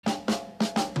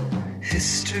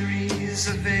Mysteries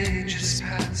of ages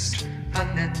past,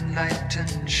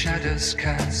 unenlightened shadows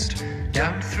cast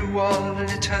down through all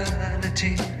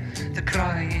eternity, the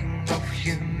crying of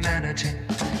humanity.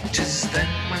 'Tis then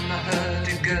when the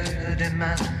hurdy-gurdy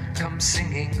man comes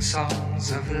singing songs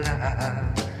of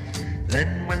love.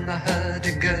 Then when the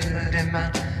hurdy-gurdy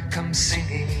man comes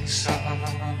singing songs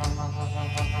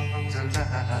of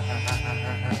love.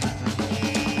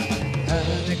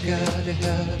 Hurdy-gurdy,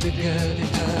 hurdy-gurdy,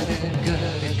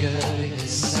 hurdy-gurdy,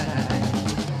 sigh.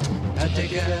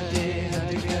 Hurdy-gurdy,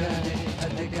 hurdy-gurdy,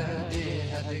 hurdy-gurdy,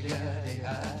 hurdy-gurdy,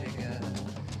 hurdy-gurdy.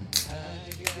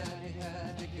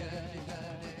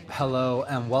 Hello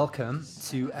and welcome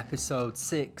to episode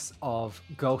 6 of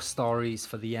Ghost Stories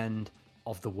for the End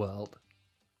of the World.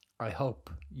 I hope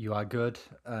you are good.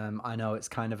 I know it's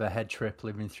kind of a head trip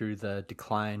living through the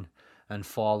decline and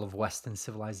fall of Western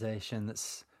civilization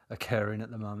that's occurring at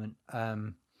the moment.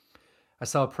 I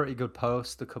saw a pretty good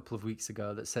post a couple of weeks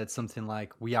ago that said something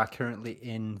like, we are currently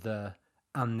in the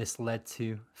 "and this led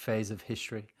to" phase of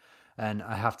history. And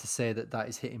I have to say that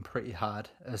is hitting pretty hard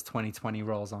as 2020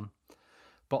 rolls on.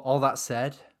 But all that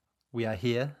said, we are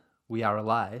here, we are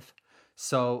alive.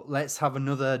 So let's have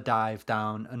another dive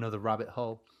down another rabbit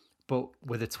hole, but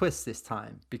with a twist this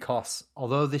time, because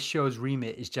although this show's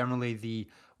remit is generally the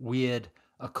weird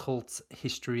occult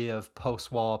history of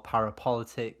post-war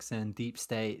parapolitics and deep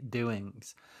state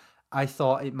doings, I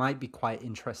thought it might be quite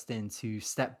interesting to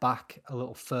step back a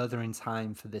little further in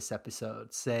time for this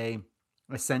episode, say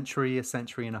a century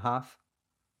and a half.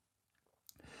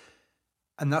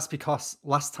 And that's because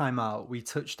last time out, we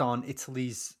touched on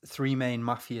Italy's three main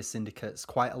mafia syndicates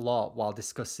quite a lot while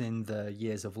discussing the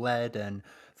years of lead and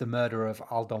the murder of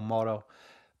Aldo Moro.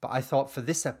 But I thought for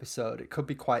this episode, it could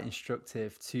be quite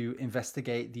instructive to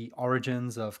investigate the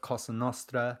origins of Cosa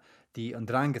Nostra, the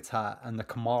 'Ndrangheta, and the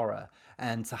Camorra,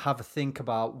 and to have a think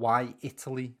about why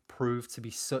Italy proved to be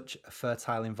such a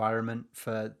fertile environment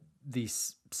for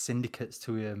these syndicates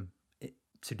to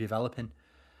develop in.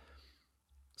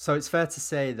 So it's fair to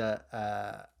say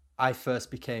that I first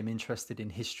became interested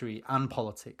in history and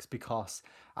politics because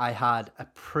I had a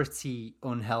pretty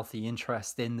unhealthy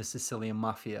interest in the Sicilian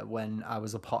mafia when I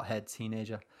was a pothead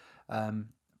teenager.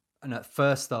 And at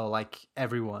first, though, like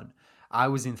everyone, I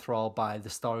was enthralled by the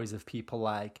stories of people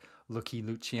like Lucky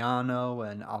Luciano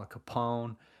and Al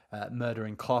Capone, Murder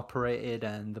Incorporated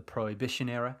and the Prohibition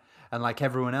era. And like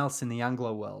everyone else in the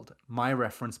Anglo world, my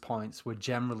reference points were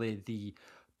generally the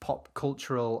pop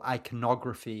cultural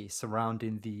iconography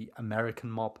surrounding the American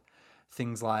mob,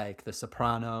 things like The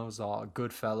Sopranos or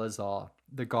Goodfellas or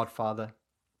The Godfather.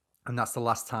 And that's the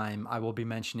last time I will be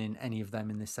mentioning any of them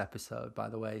in this episode, by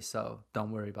the way, so don't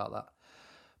worry about that.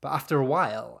 But after a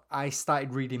while, I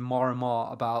started reading more and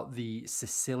more about the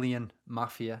Sicilian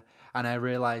mafia, and I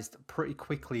realized pretty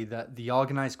quickly that the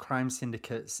organized crime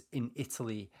syndicates in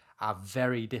Italy are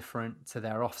very different to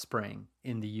their offspring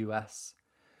in the US.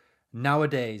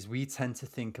 Nowadays, we tend to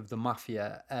think of the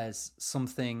mafia as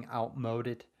something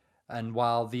outmoded, and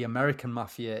while the American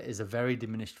mafia is a very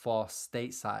diminished force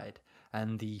stateside,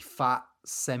 and the fat,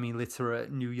 semi-literate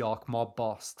New York mob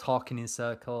boss talking in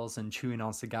circles and chewing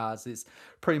on cigars is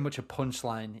pretty much a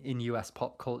punchline in US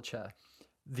pop culture,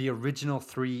 the original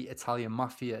three Italian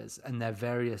mafias and their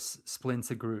various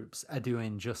splinter groups are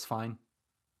doing just fine.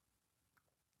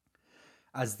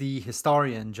 As the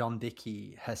historian John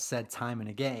Dickey has said time and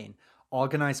again,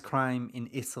 organized crime in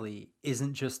Italy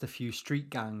isn't just a few street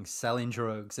gangs selling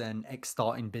drugs and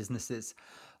extorting businesses.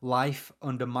 Life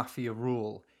under mafia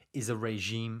rule is a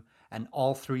regime, and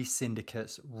all three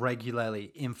syndicates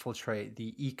regularly infiltrate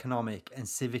the economic and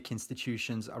civic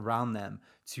institutions around them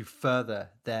to further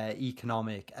their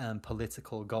economic and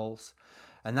political goals.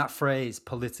 And that phrase,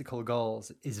 political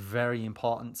goals, is very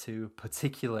important too,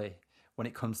 particularly when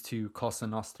it comes to Cosa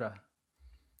Nostra.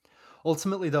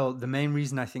 Ultimately, though, the main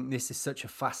reason I think this is such a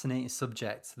fascinating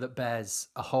subject that bears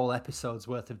a whole episode's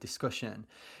worth of discussion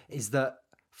is that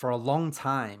for a long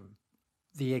time,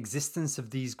 the existence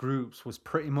of these groups was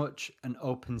pretty much an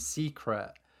open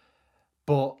secret,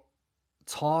 but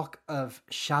talk of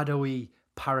shadowy,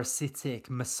 parasitic,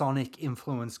 Masonic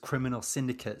influenced criminal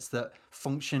syndicates that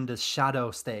functioned as shadow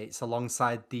states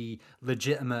alongside the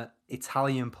legitimate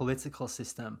Italian political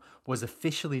system was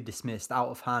officially dismissed out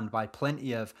of hand by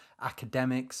plenty of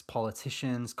academics,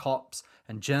 politicians, cops,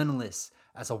 and journalists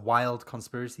as a wild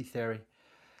conspiracy theory.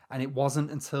 And it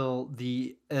wasn't until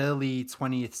the early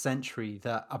 20th century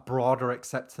that a broader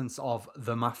acceptance of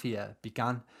the mafia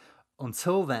began.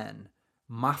 Until then,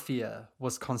 mafia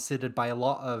was considered by a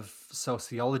lot of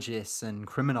sociologists and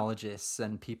criminologists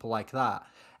and people like that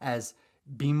as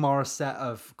being more a set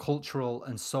of cultural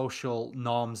and social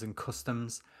norms and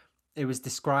customs. It was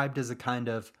described as a kind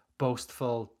of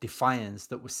boastful defiance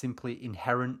that was simply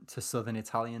inherent to Southern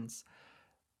Italians.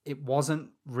 It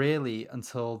wasn't really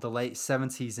until the late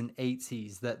 70s and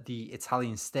 80s that the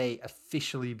Italian state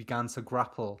officially began to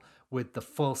grapple with the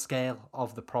full scale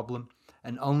of the problem.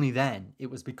 And only then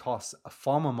it was because a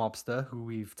former mobster who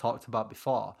we've talked about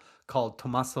before, called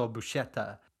Tommaso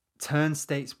Buscetta, turned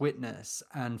state's witness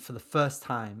and for the first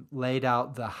time laid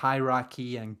out the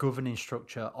hierarchy and governing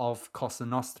structure of Cosa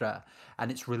Nostra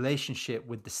and its relationship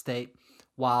with the state,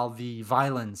 while the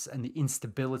violence and the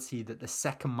instability that the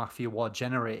second mafia war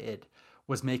generated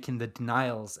was making the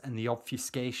denials and the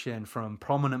obfuscation from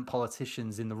prominent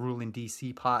politicians in the ruling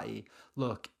DC party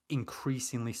look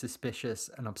increasingly suspicious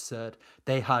and absurd.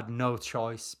 They had no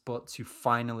choice but to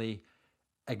finally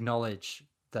acknowledge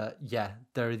that, yeah,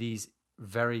 there are these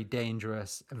very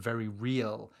dangerous and very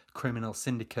real criminal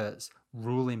syndicates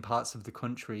ruling parts of the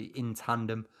country in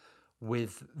tandem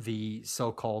with the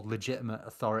so-called legitimate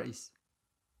authorities.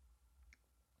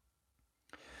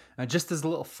 And just as a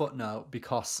little footnote,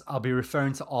 because I'll be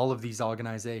referring to all of these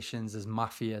organizations as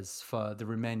mafias for the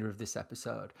remainder of this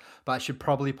episode, but I should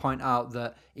probably point out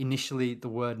that initially the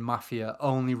word mafia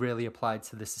only really applied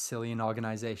to the Sicilian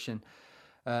organization.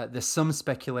 There's some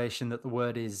speculation that the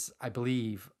word is, I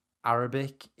believe,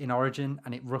 Arabic in origin,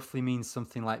 and it roughly means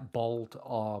something like bold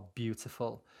or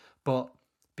beautiful. But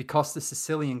because the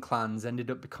Sicilian clans ended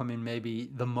up becoming maybe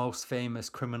the most famous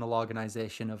criminal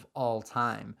organization of all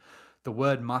time, the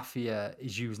word mafia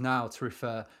is used now to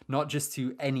refer not just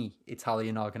to any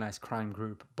Italian organized crime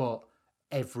group, but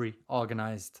every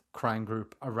organized crime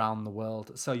group around the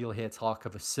world. So you'll hear talk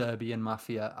of a Serbian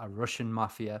mafia, a Russian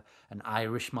mafia, an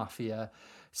Irish mafia,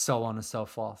 so on and so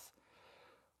forth.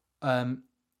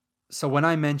 So when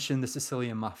I mention the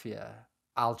Sicilian mafia,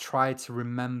 I'll try to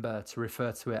remember to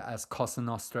refer to it as Cosa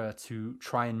Nostra to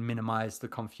try and minimize the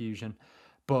confusion.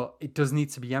 But it does need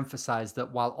to be emphasized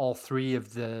that while all three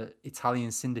of the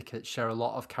Italian syndicates share a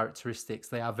lot of characteristics,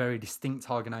 they are very distinct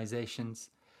organizations.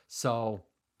 So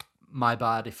my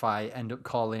bad if I end up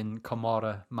calling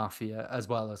Camorra Mafia as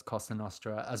well as Cosa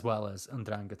Nostra as well as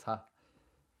 'Ndrangheta.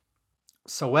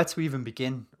 So where to even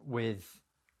begin with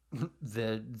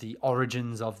the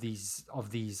origins of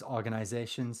these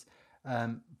organizations?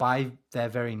 By their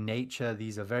very nature,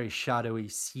 these are very shadowy,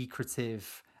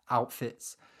 secretive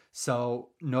outfits.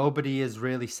 So nobody has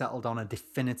really settled on a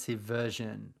definitive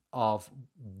version of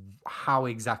how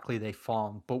exactly they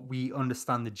formed, but we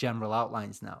understand the general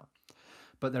outlines now.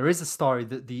 But there is a story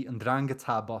that the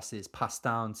 'Ndrangheta bosses passed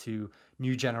down to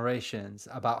new generations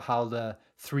about how the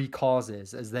three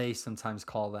causes, as they sometimes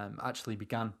call them, actually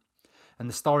began. And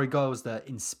the story goes that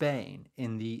in Spain,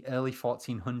 in the early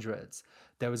 1400s,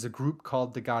 there was a group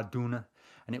called the Garduna,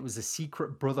 and it was a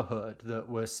secret brotherhood that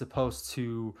was supposed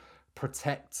to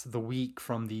protect the weak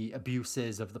from the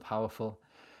abuses of the powerful.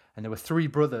 And there were three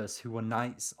brothers who were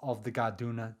knights of the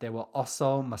Garduna. They were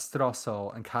Osso,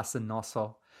 Mastroso, and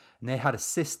Casanosso. And they had a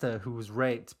sister who was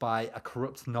raped by a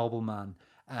corrupt nobleman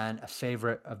and a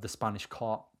favorite of the Spanish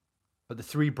court. But the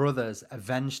three brothers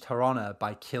avenged her honor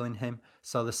by killing him,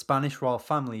 so the Spanish royal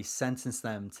family sentenced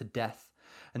them to death.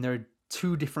 And there are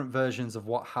two different versions of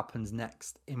what happens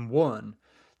next. In one,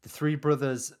 the three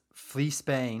brothers flee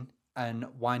Spain and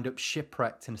wind up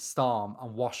shipwrecked in a storm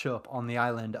and wash up on the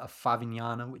island of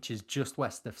Favignana, which is just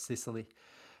west of Sicily.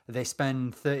 They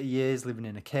spend 30 years living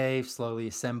in a cave, slowly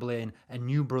assembling a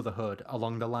new brotherhood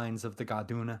along the lines of the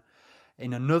Garduna.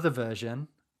 In another version,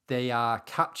 they are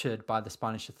captured by the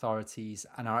Spanish authorities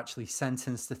and are actually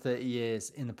sentenced to 30 years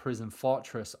in the prison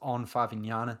fortress on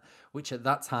Favignana, which at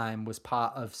that time was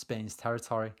part of Spain's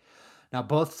territory. Now,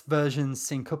 both versions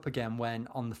sync up again when,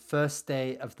 on the first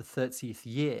day of the 30th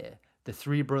year, the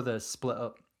three brothers split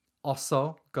up.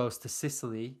 Osso goes to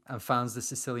Sicily and founds the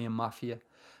Sicilian Mafia.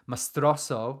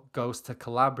 Mastroso goes to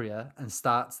Calabria and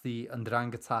starts the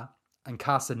 'Ndrangheta. And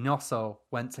Casanosso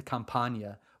went to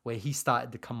Campania, where he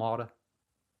started the Camorra.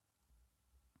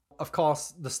 Of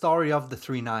course, the story of the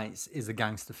three knights is a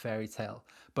gangster fairy tale,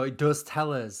 but it does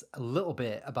tell us a little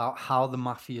bit about how the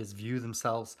mafias view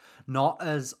themselves, not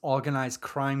as organized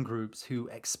crime groups who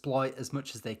exploit as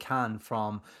much as they can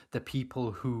from the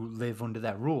people who live under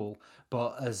their rule,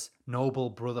 but as noble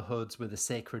brotherhoods with a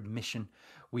sacred mission.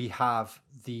 We have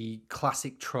the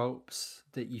classic tropes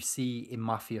that you see in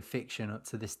mafia fiction up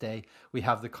to this day. We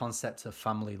have the concept of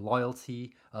family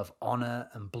loyalty, of honor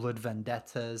and blood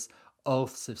vendettas,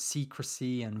 oaths of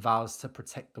secrecy and vows to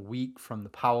protect the weak from the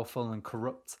powerful and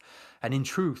corrupt. And in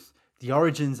truth, The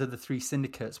origins of the three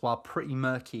syndicates, while pretty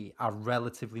murky, are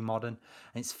relatively modern,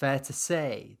 and it's fair to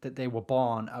say that they were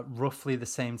born at roughly the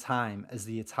same time as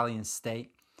the Italian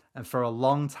state. And for a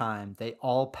long time, they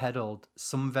all peddled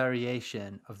some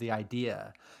variation of the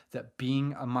idea that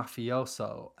being a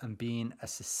mafioso and being a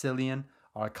Sicilian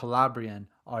or a Calabrian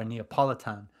or a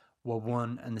Neapolitan were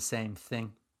one and the same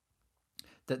thing.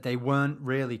 That they weren't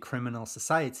really criminal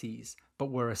societies,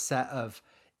 but were a set of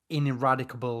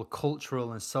ineradicable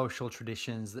cultural and social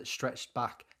traditions that stretched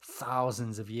back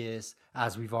thousands of years,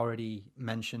 as we've already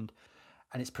mentioned.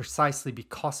 And it's precisely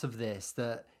because of this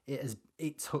that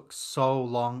it took so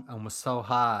long and was so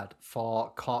hard for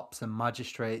cops and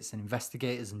magistrates and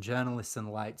investigators and journalists and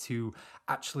the like to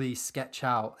actually sketch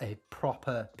out a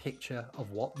proper picture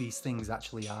of what these things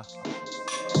actually are.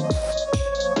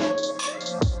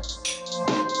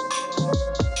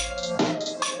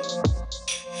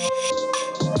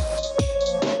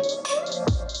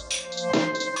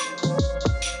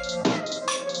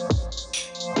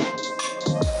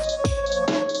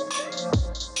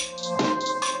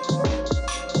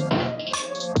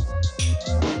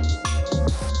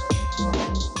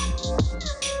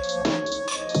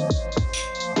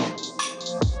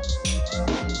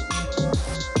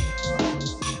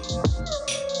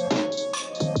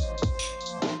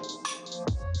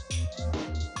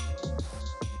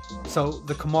 So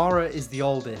the Camorra is the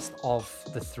oldest of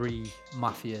the three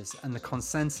mafias, and the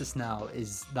consensus now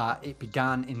is that it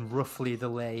began in roughly the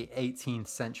late 18th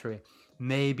century,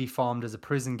 maybe formed as a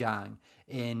prison gang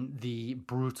in the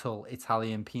brutal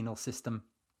Italian penal system.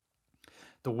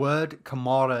 The word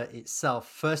Camorra itself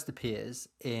first appears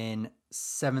in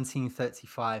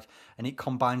 1735, and it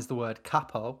combines the word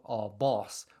capo, or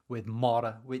boss, with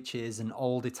mora, which is an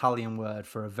old Italian word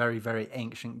for a very, very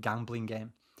ancient gambling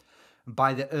game.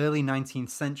 By the early 19th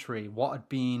century, what had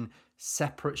been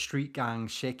separate street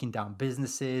gangs shaking down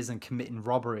businesses and committing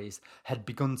robberies had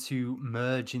begun to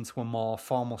merge into a more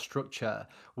formal structure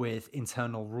with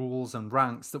internal rules and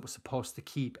ranks that were supposed to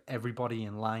keep everybody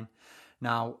in line.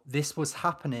 Now, this was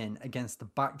happening against the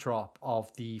backdrop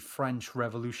of the French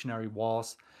Revolutionary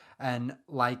Wars. And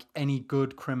like any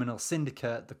good criminal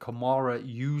syndicate, the Camorra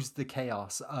used the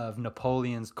chaos of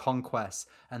Napoleon's conquests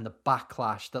and the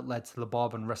backlash that led to the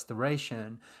Bourbon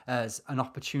Restoration as an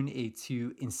opportunity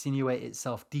to insinuate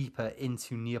itself deeper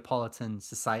into Neapolitan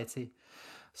society.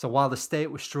 So while the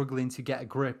state was struggling to get a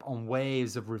grip on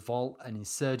waves of revolt and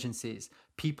insurgencies,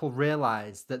 people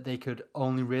realized that they could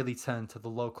only really turn to the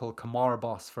local Camorra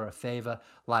boss for a favor,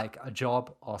 like a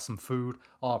job or some food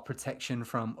or protection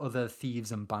from other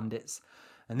thieves and bandits.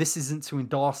 And this isn't to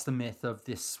endorse the myth of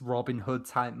this Robin Hood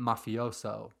type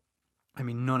mafioso. I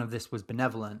mean, none of this was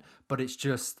benevolent, but it's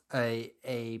just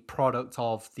a product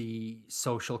of the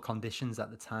social conditions at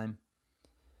the time.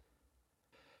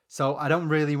 So I don't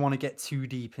really want to get too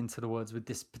deep into the woods with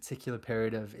this particular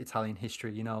period of Italian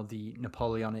history, the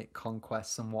Napoleonic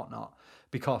conquests and whatnot,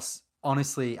 because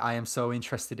honestly, I am so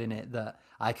interested in it that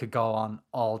I could go on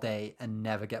all day and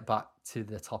never get back to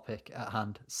the topic at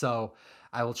hand. So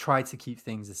I will try to keep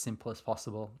things as simple as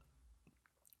possible.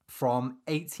 From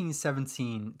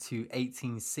 1817 to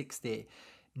 1860,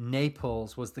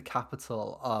 Naples was the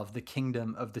capital of the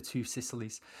Kingdom of the Two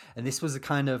Sicilies, and this was a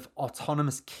kind of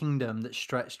autonomous kingdom that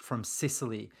stretched from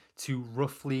Sicily to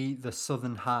roughly the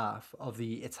southern half of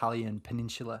the Italian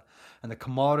peninsula. And the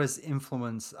Camorra's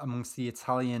influence amongst the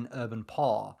Italian urban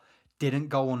poor didn't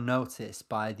go unnoticed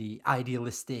by the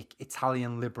idealistic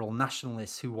Italian liberal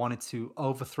nationalists who wanted to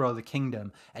overthrow the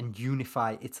kingdom and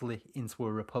unify Italy into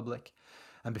a republic.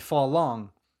 And before long,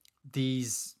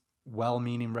 these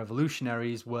well-meaning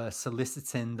revolutionaries were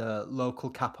soliciting the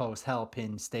local capos' help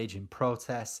in staging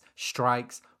protests,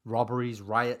 strikes, robberies,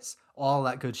 riots, all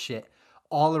that good shit,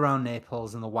 all around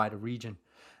Naples and the wider region.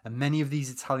 And many of these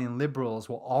Italian liberals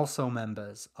were also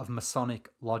members of Masonic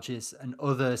lodges and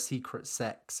other secret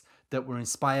sects that were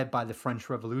inspired by the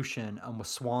French Revolution and were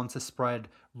sworn to spread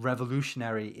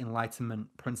revolutionary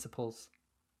Enlightenment principles.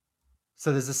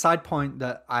 So there's a side point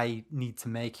that I need to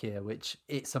make here, which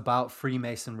it's about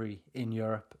Freemasonry in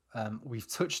Europe. We've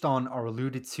touched on or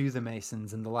alluded to the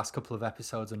Masons in the last couple of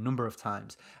episodes a number of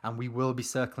times, and we will be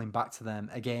circling back to them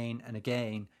again and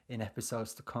again in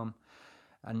episodes to come.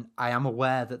 And I am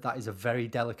aware that that is a very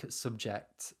delicate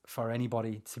subject for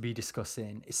anybody to be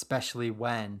discussing, especially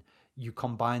when you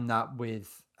combine that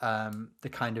with the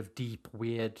kind of deep,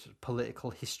 weird political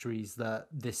histories that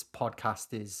this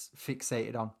podcast is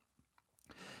fixated on.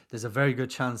 There's a very good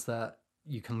chance that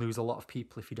you can lose a lot of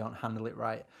people if you don't handle it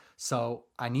right. So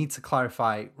I need to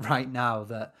clarify right now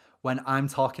that when I'm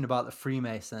talking about the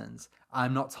Freemasons,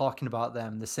 I'm not talking about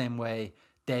them the same way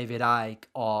David Icke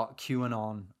or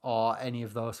QAnon or any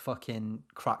of those fucking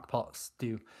crackpots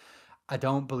do. I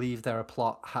don't believe they're a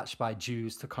plot hatched by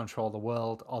Jews to control the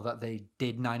world, or that they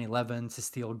did 9/11 to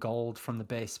steal gold from the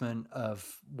basement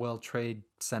of World Trade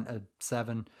Center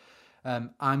 7.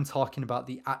 I'm talking about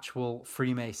the actual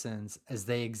Freemasons as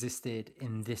they existed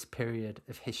in this period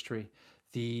of history.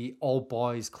 The old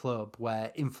boys club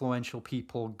where influential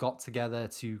people got together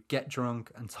to get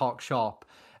drunk and talk shop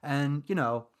and,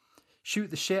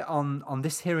 shoot the shit on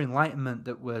this here enlightenment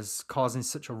that was causing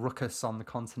such a ruckus on the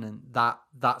continent.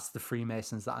 That's the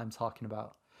Freemasons that I'm talking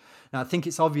about. Now, I think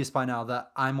it's obvious by now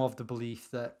that I'm of the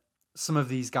belief that some of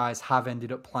these guys have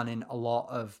ended up planning a lot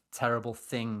of terrible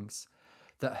things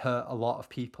that hurt a lot of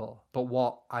people. But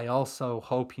what I also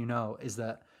hope you know is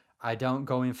that I don't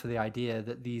go in for the idea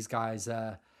that these guys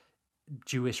are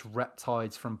Jewish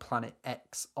reptoids from Planet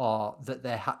X, or that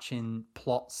they're hatching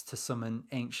plots to summon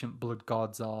ancient blood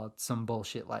gods or some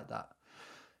bullshit like that.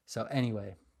 So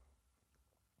anyway,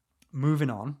 moving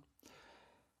on.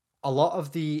 A lot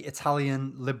of the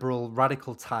Italian liberal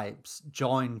radical types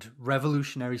joined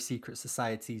revolutionary secret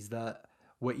societies that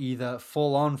were either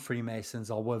full-on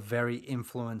Freemasons or were very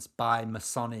influenced by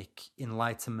Masonic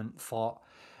Enlightenment thought.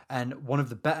 And one of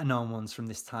the better known ones from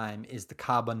this time is the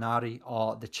Carbonari,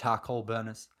 or the charcoal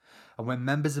burners. And when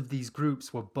members of these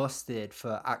groups were busted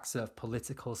for acts of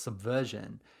political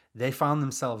subversion, they found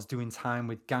themselves doing time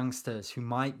with gangsters who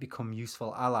might become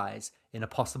useful allies in a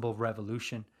possible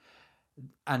revolution.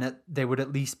 And they would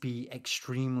at least be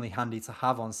extremely handy to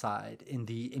have on side in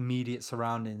the immediate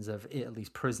surroundings of Italy's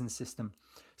prison system.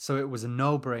 So it was a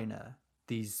no-brainer,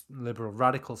 these liberal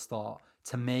radicals thought,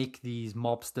 to make these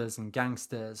mobsters and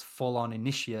gangsters full-on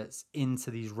initiates into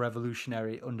these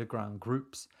revolutionary underground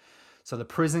groups. So the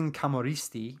prison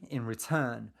Camorristi, in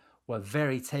return, were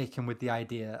very taken with the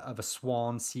idea of a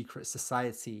sworn secret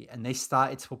society, and they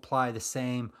started to apply the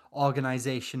same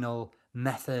organizational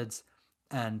methods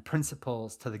and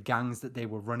principles to the gangs that they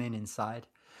were running inside.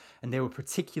 And they were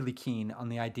particularly keen on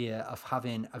the idea of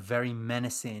having a very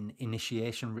menacing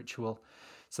initiation ritual.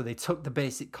 So they took the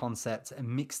basic concept and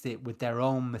mixed it with their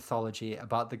own mythology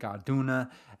about the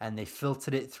Garduna, and they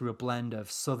filtered it through a blend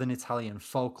of southern Italian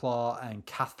folklore and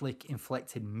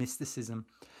Catholic-inflected mysticism.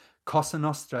 Cosa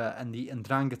Nostra and the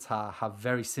 'Ndrangheta have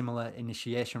very similar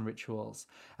initiation rituals,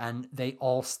 and they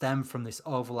all stem from this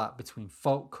overlap between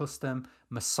folk custom,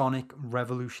 Masonic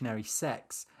revolutionary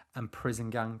sects, and prison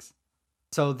gangs.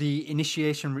 So the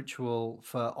initiation ritual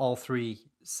for all three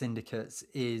syndicates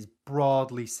is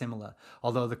broadly similar,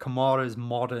 although the Camorra's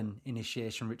modern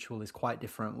initiation ritual is quite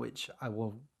different, which I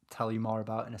will tell you more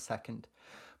about in a second.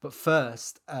 But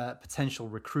first, potential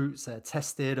recruits are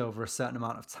tested over a certain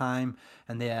amount of time,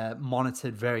 and they are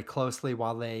monitored very closely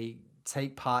while they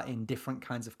take part in different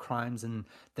kinds of crimes, and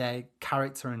their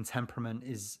character and temperament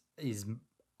is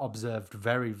observed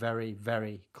very, very,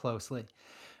 very closely.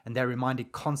 And they're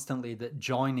reminded constantly that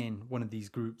joining one of these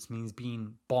groups means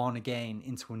being born again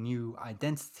into a new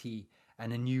identity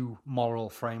and a new moral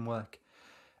framework.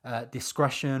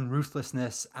 Discretion,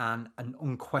 ruthlessness, and an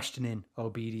unquestioning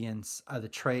obedience are the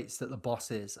traits that the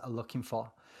bosses are looking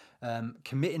for.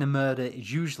 Committing a murder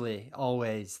is usually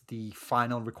always the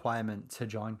final requirement to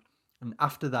join. And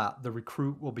after that, the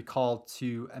recruit will be called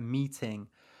to a meeting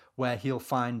where he'll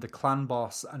find the clan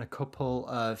boss and a couple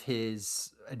of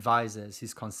his advisors,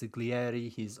 his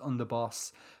consiglieri, his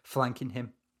underboss, flanking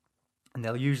him. And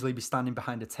they'll usually be standing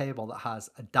behind a table that has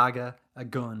a dagger, a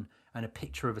gun, and a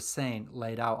picture of a saint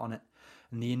laid out on it.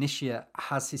 And the initiate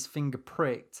has his finger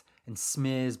pricked and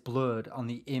smears blood on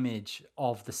the image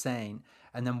of the saint.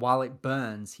 And then while it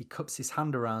burns, he cups his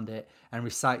hand around it and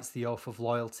recites the oath of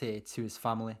loyalty to his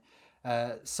family.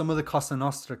 Some of the Cosa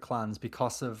Nostra clans,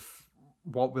 because of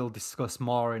what we'll discuss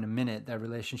more in a minute, their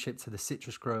relationship to the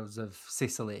citrus groves of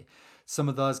Sicily, some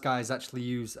of those guys actually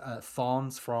use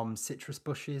thorns from citrus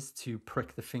bushes to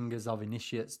prick the fingers of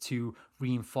initiates to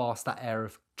reinforce that air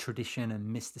of tradition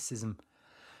and mysticism.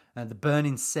 The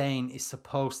burning saint is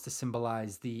supposed to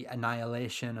symbolize the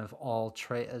annihilation of all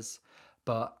traitors,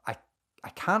 but I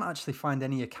can't actually find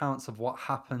any accounts of what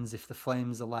happens if the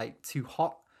flames are like too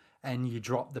hot and you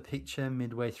drop the picture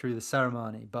midway through the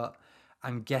ceremony. But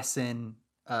I'm guessing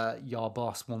your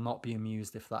boss will not be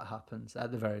amused if that happens,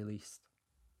 at the very least.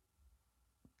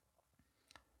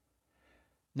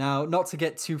 Now, not to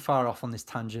get too far off on this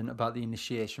tangent about the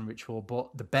initiation ritual,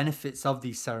 but the benefits of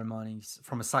these ceremonies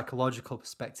from a psychological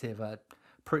perspective are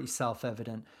pretty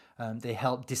self-evident. They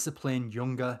help discipline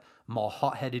younger, more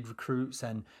hot-headed recruits,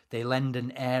 and they lend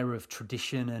an air of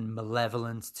tradition and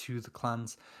malevolence to the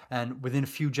clans. And within a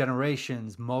few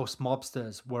generations, most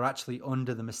mobsters were actually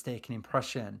under the mistaken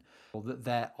impression that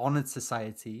their honored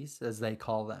societies, as they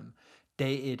call them,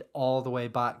 dated all the way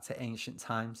back to ancient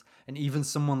times. And even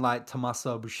someone like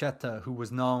Tommaso Buscetta, who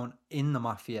was known in the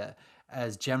mafia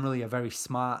as generally a very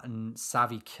smart and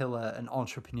savvy killer and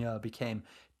entrepreneur, became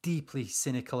deeply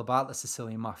cynical about the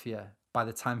Sicilian mafia by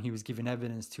the time he was giving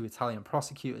evidence to Italian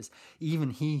prosecutors. Even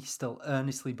he still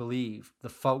earnestly believed the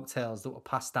folk tales that were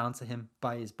passed down to him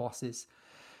by his bosses.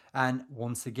 And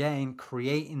once again,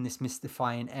 creating this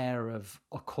mystifying air of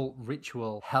occult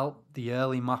ritual helped the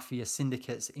early mafia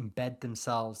syndicates embed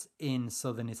themselves in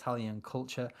southern Italian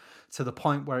culture, to the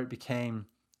point where it became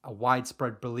a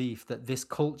widespread belief that this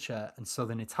culture and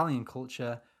southern Italian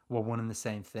culture were one and the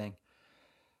same thing.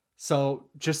 So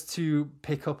just to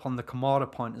pick up on the Camorra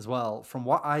point as well, from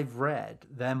what I've read,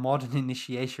 their modern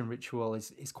initiation ritual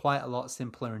is quite a lot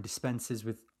simpler and dispenses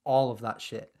with all of that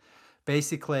shit.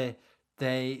 Basically,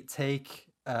 they take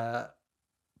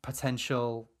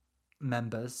potential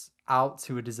members out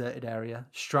to a deserted area,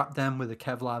 strap them with a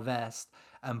Kevlar vest,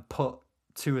 and put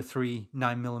 2 or 3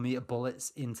 9mm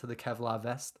bullets into the Kevlar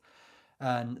vest.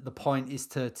 And the point is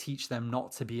to teach them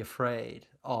not to be afraid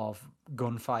of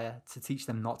gunfire, to teach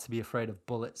them not to be afraid of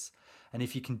bullets. And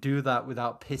if you can do that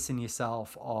without pissing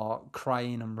yourself or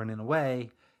crying and running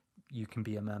away, you can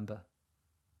be a member.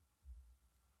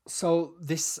 So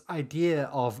this idea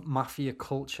of mafia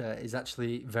culture is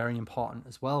actually very important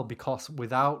as well, because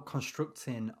without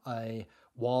constructing a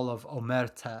wall of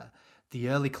omerta, the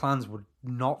early clans would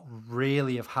not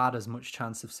really have had as much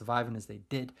chance of surviving as they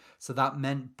did. So that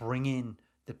meant bringing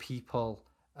the people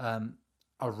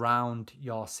around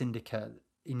your syndicate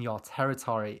in your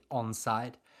territory on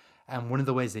side. And one of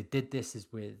the ways they did this is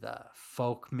with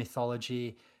folk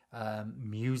mythology,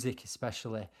 music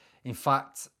especially. In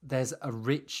fact, there's a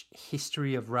rich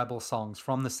history of rebel songs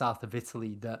from the south of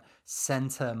Italy that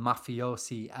center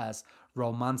mafiosi as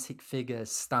romantic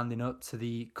figures standing up to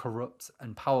the corrupt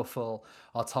and powerful,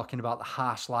 or talking about the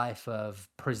harsh life of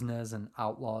prisoners and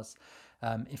outlaws.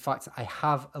 In fact, I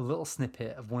have a little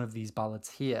snippet of one of these ballads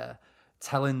here,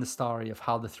 telling the story of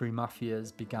how the three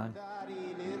mafias began.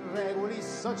 Regole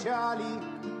sociali,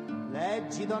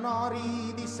 leggi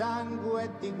d'onori, di sangue e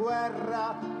di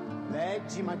guerra,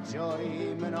 leggi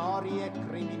maggiori, minori e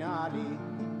criminali,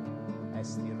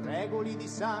 esti regoli di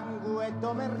sangue e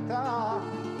d'omertà,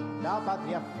 da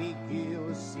patria figli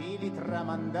si li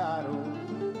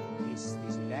tramandaru,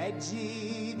 isti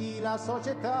leggi di la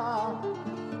società,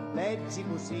 leggi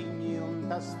cusigni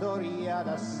unta storia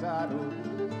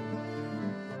d'assaru.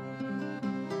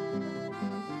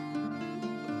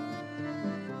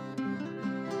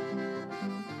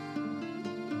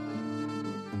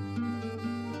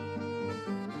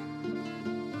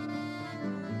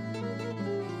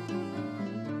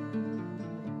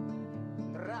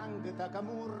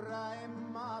 Camorra e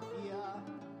mafia,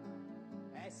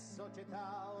 è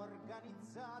società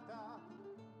organizzata.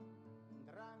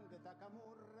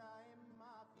 Camorra e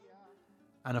mafia.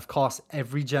 And of course,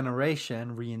 every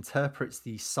generation reinterprets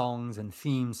these songs and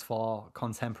themes for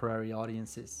contemporary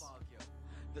audiences.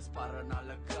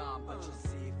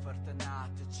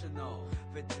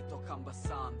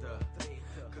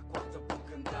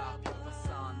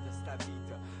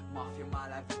 Mafia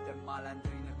mala vita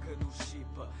malandrina che nu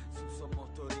shipă Sub so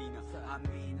motorină A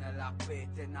mine la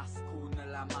pete nascun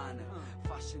la mano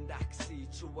Fashion taxi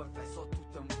ci vuoi fai so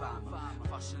tutto in fama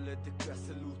Fashion le de che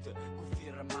salută Cu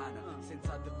firă mană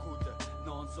Senza decută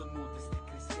Non so nude sti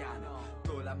cristiane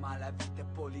Tu la mala vita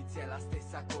polizia la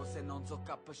stessa cosa Non so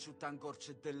capasciuta in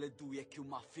gorce delle due Chiù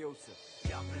mafiose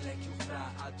Chiamele chiù fra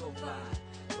a dove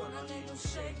Con ogni nu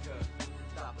shaker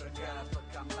Da pregare per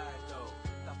cambiare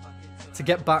To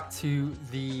get back to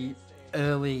the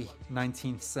early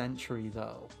 19th century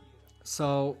though,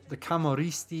 so the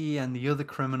Camorristi and the other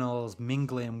criminals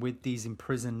mingling with these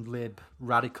imprisoned lib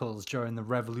radicals during the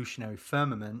revolutionary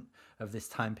firmament of this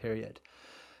time period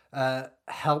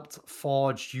helped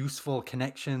forge useful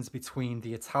connections between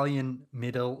the Italian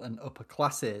middle and upper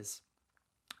classes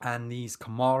and these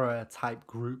Camorra type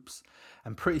groups,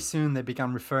 and pretty soon they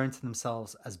began referring to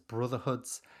themselves as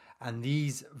brotherhoods. And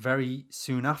these very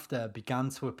soon after began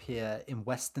to appear in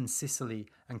Western Sicily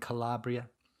and Calabria.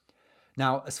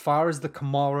 Now, as far as the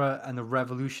Camorra and the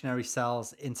revolutionary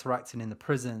cells interacting in the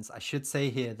prisons, I should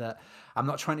say here that I'm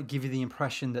not trying to give you the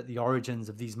impression that the origins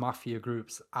of these mafia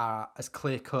groups are as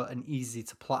clear-cut and easy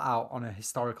to plot out on a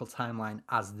historical timeline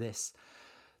as this.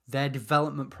 their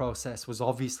development process was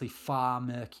obviously far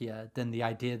murkier than the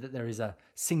idea that there is a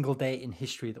single date in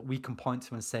history that we can point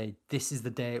to and say, this is the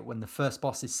date when the first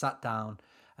bosses sat down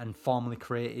and formally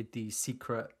created these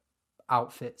secret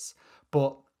outfits.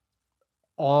 But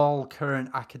all current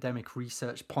academic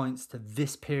research points to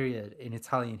this period in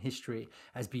Italian history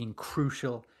as being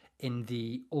crucial in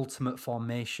the ultimate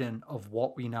formation of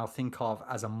what we now think of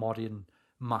as a modern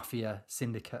mafia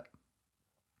syndicate.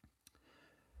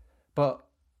 But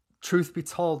truth be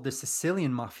told, the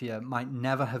Sicilian mafia might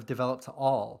never have developed at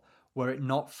all were it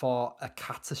not for a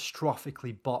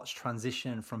catastrophically botched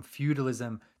transition from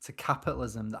feudalism to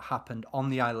capitalism that happened on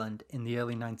the island in the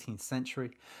early 19th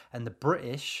century. And the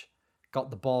British got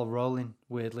the ball rolling,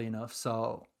 weirdly enough,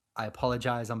 so I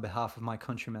apologize on behalf of my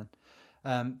countrymen,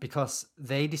 because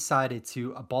they decided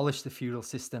to abolish the feudal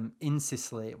system in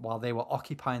Sicily while they were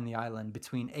occupying the island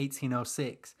between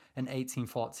 1806 and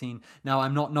 1814. Now,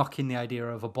 I'm not knocking the idea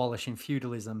of abolishing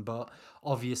feudalism, but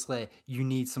obviously you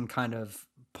need some kind of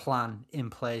plan in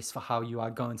place for how you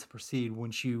are going to proceed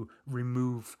once you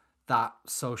remove that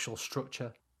social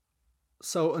structure.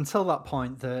 So until that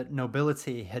point, the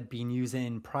nobility had been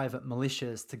using private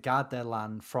militias to guard their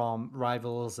land from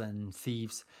rivals and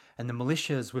thieves, and the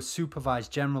militias were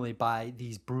supervised generally by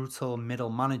these brutal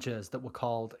middle managers that were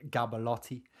called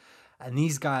gabellotti. And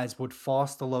these guys would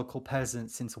force the local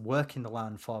peasants into working the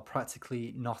land for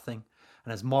practically nothing.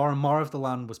 And as more and more of the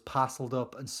land was parceled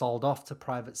up and sold off to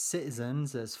private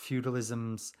citizens as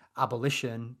feudalism's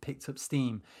abolition picked up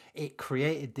steam, it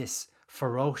created this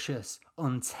ferocious,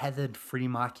 untethered free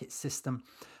market system.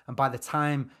 And by the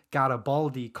time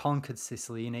Garibaldi conquered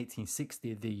Sicily in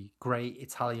 1860, the great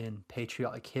Italian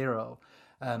patriotic hero,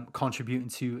 contributing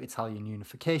to Italian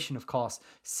unification, of course,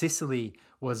 Sicily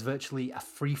was virtually a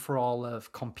free-for-all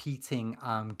of competing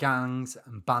gangs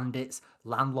and bandits,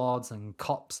 landlords and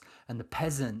cops, and the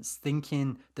peasants,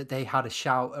 thinking that they had a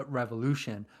shout at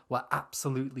revolution, were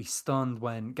absolutely stunned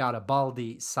when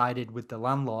Garibaldi sided with the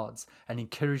landlords and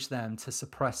encouraged them to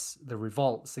suppress the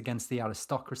revolts against the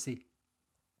aristocracy.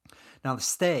 Now, the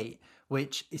state,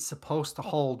 which is supposed to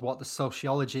hold what the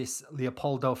sociologist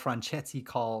Leopoldo Franchetti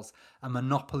calls a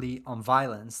monopoly on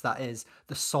violence, that is,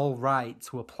 the sole right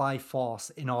to apply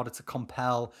force in order to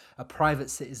compel a private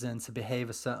citizen to behave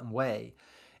a certain way,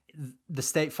 the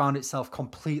state found itself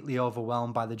completely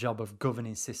overwhelmed by the job of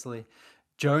governing Sicily.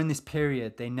 During this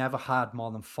period, they never had more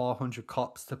than 400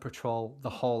 cops to patrol the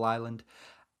whole island.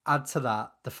 Add to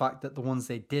that the fact that the ones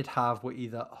they did have were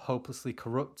either hopelessly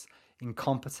corrupt,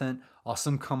 incompetent, or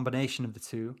some combination of the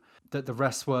two, that the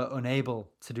rest were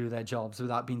unable to do their jobs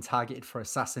without being targeted for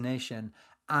assassination,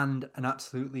 and an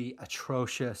absolutely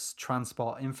atrocious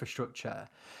transport infrastructure.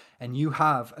 And you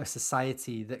have a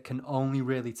society that can only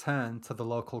really turn to the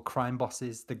local crime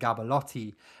bosses, the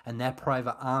Gabellotti, and their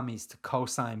private armies to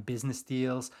co-sign business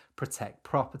deals, protect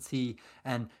property,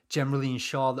 and generally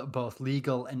ensure that both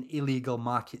legal and illegal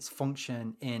markets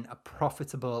function in a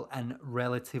profitable and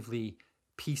relatively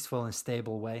peaceful and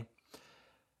stable way.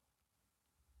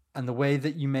 And the way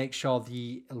that you make sure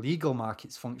the illegal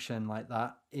markets function like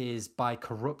that is by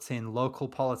corrupting local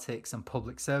politics and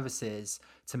public services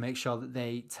to make sure that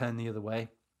they turn the other way.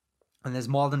 And there's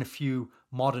more than a few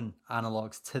modern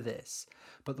analogues to this,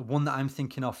 but the one that I'm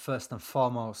thinking of first and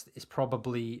foremost is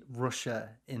probably Russia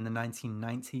in the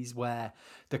 1990s, where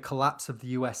the collapse of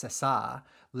the USSR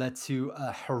led to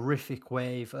a horrific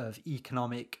wave of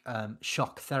economic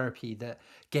shock therapy that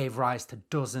gave rise to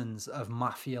dozens of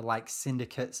mafia-like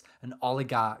syndicates and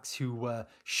oligarchs who were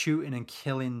shooting and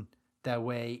killing their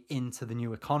way into the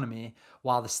new economy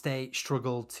while the state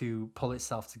struggled to pull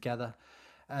itself together.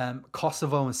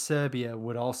 Kosovo and Serbia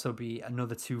would also be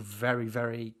another two very,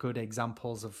 very good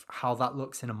examples of how that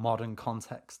looks in a modern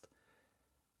context.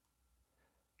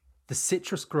 The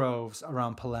citrus groves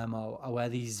around Palermo are where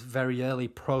these very early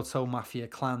proto-mafia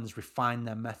clans refined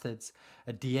their methods.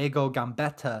 Diego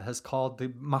Gambetta has called the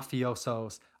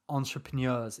mafiosos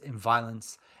entrepreneurs in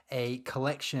violence, a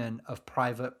collection of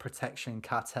private protection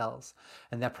cartels,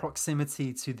 and their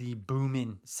proximity to the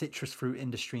booming citrus fruit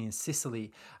industry in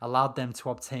Sicily allowed them to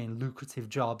obtain lucrative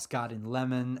jobs guarding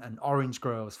lemon and orange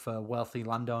groves for wealthy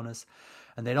landowners.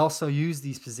 And they'd also use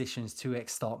these positions to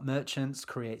extort merchants,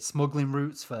 create smuggling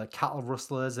routes for cattle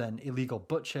rustlers and illegal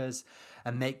butchers,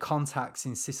 and make contacts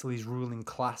in Sicily's ruling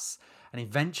class. And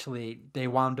eventually, they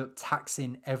wound up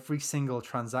taxing every single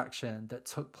transaction that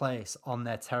took place on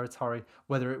their territory,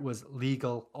 whether it was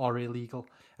legal or illegal.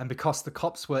 And because the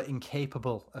cops were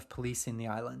incapable of policing the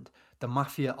island, the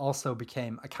mafia also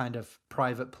became a kind of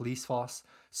private police force.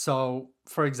 So,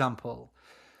 for example,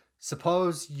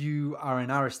 Suppose you are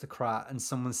an aristocrat and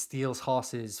someone steals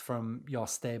horses from your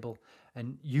stable,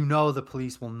 and you know the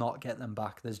police will not get them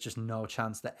back. There's just no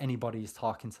chance that anybody is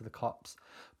talking to the cops.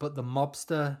 But the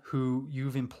mobster who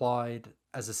you've employed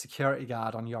as a security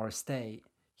guard on your estate,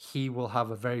 he will have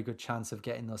a very good chance of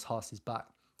getting those horses back.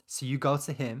 So you go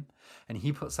to him and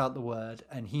he puts out the word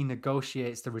and he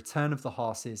negotiates the return of the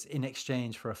horses in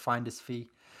exchange for a finder's fee.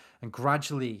 And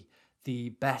gradually, the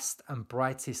best and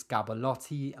brightest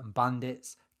gabalotti and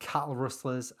bandits, cattle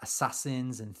rustlers,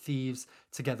 assassins and thieves,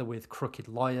 together with crooked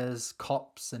lawyers,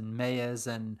 cops and mayors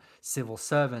and civil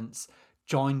servants,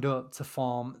 joined up to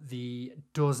form the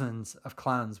dozens of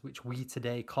clans which we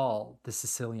today call the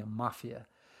Sicilian Mafia.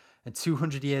 And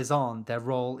 200 years on, their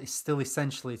role is still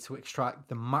essentially to extract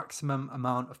the maximum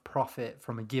amount of profit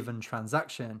from a given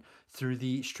transaction through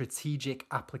the strategic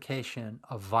application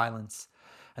of violence.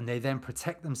 And they then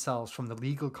protect themselves from the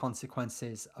legal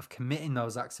consequences of committing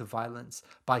those acts of violence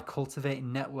by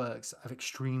cultivating networks of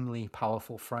extremely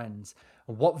powerful friends.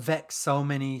 And what vexed so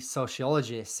many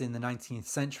sociologists in the 19th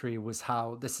century was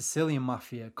how the Sicilian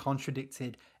Mafia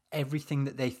contradicted everything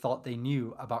that they thought they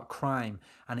knew about crime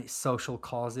and its social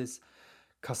causes.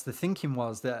 Because the thinking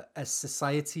was that as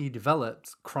society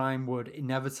developed, crime would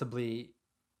inevitably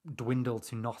dwindle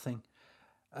to nothing.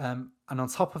 And on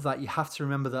top of that, you have to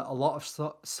remember that a lot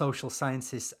of social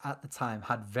scientists at the time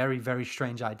had very, very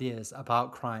strange ideas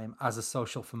about crime as a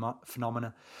social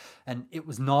phenomena. And it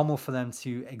was normal for them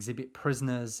to exhibit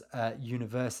prisoners at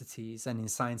universities and in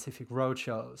scientific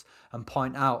roadshows and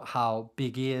point out how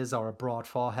big ears or a broad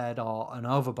forehead or an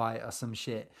overbite or some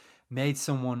shit made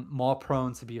someone more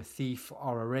prone to be a thief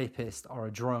or a rapist or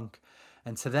a drunk.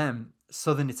 And to them,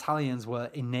 Southern Italians were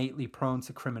innately prone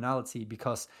to criminality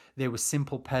because they were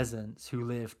simple peasants who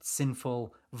lived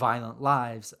sinful, violent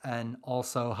lives and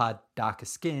also had darker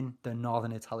skin than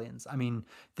Northern Italians. I mean,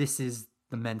 this is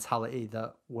the mentality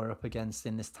that we're up against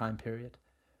in this time period.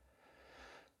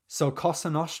 So Cosa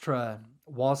Nostra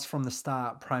was from the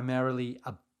start primarily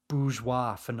a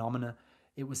bourgeois phenomena.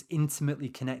 It was intimately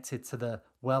connected to the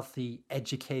wealthy,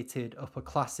 educated upper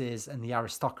classes and the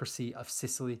aristocracy of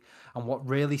Sicily. And what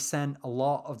really sent a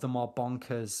lot of the more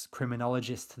bonkers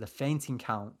criminologists to the fainting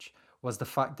couch was the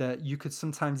fact that you could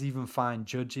sometimes even find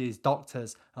judges,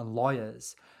 doctors, and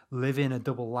lawyers living a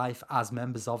double life as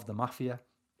members of the mafia.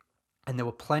 And there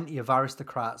were plenty of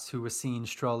aristocrats who were seen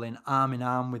strolling arm in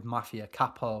arm with mafia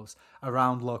capos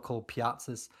around local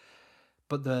piazzas.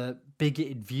 But the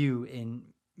bigoted view in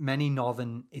many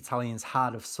northern Italians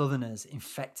had of southerners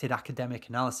infected academic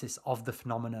analysis of the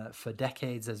phenomena for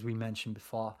decades, as we mentioned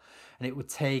before. And it would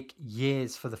take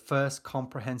years for the first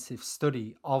comprehensive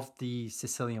study of the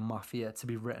Sicilian Mafia to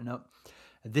be written up.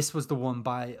 This was the one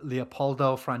by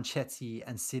Leopoldo Franchetti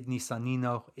and Sidney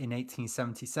Sonnino in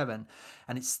 1877.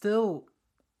 And it's still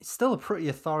a pretty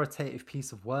authoritative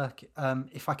piece of work.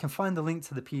 If I can find the link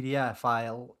to the PDF,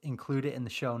 I'll include it in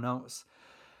the show notes.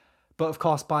 But of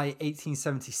course, by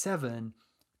 1877,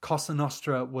 Cosa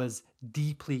Nostra was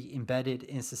deeply embedded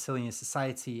in Sicilian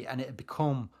society, and it had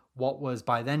become what was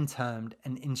by then termed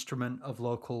an instrument of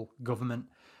local government,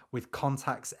 with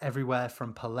contacts everywhere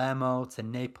from Palermo to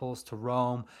Naples to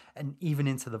Rome and even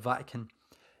into the Vatican.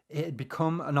 It had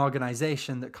become an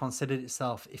organization that considered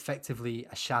itself effectively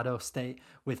a shadow state,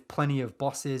 with plenty of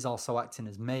bosses also acting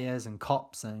as mayors and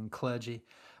cops and clergy.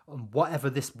 And whatever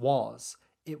this was,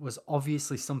 it was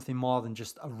obviously something more than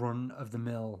just a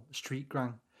run-of-the-mill street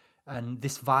gang. And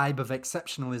this vibe of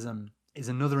exceptionalism is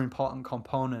another important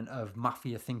component of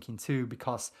mafia thinking too,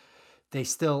 because they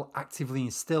still actively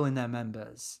instill in their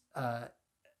members,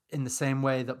 in the same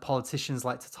way that politicians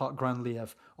like to talk grandly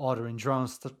of ordering drone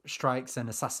strikes and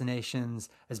assassinations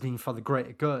as being for the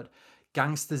greater good,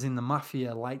 gangsters in the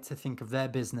mafia like to think of their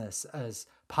business as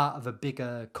part of a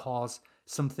bigger cause,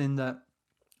 something that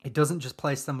it doesn't just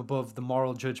place them above the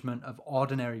moral judgment of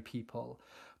ordinary people,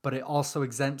 but it also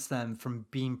exempts them from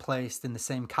being placed in the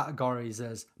same categories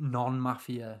as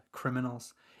non-mafia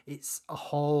criminals. It's a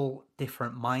whole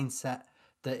different mindset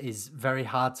that is very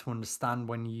hard to understand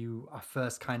when you are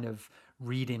first kind of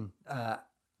reading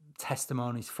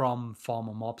testimonies from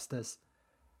former mobsters.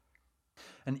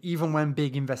 And even when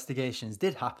big investigations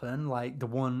did happen, like the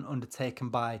one undertaken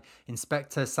by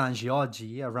Inspector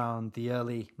Sangiorgi around the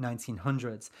early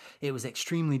 1900s, it was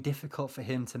extremely difficult for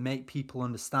him to make people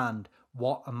understand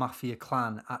what a mafia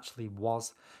clan actually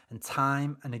was. And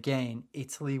time and again,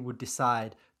 Italy would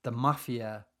decide the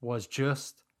mafia was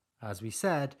just, as we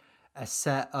said, a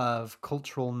set of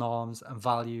cultural norms and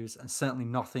values, and certainly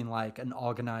nothing like an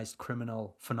organized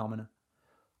criminal phenomenon.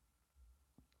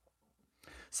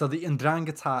 So the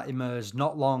 'Ndrangheta emerged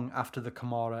not long after the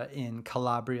Camorra in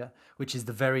Calabria, which is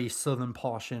the very southern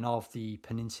portion of the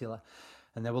peninsula.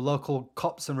 And there were local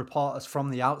cops and reporters from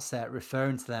the outset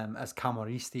referring to them as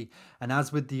Camorristi. And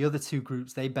as with the other two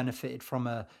groups, they benefited from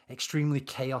a extremely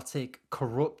chaotic,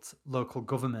 corrupt local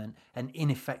government and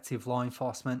ineffective law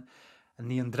enforcement.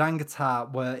 And the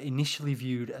 'Ndrangheta were initially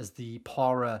viewed as the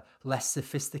poorer, less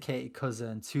sophisticated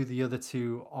cousin to the other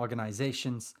two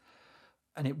organizations.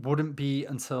 And it wouldn't be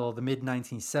until the mid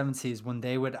 1970s when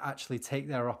they would actually take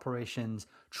their operations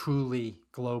truly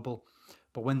global.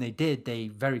 But when they did, they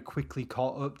very quickly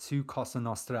caught up to Cosa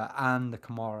Nostra and the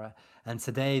Camorra. And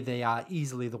today they are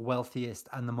easily the wealthiest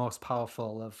and the most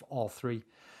powerful of all three.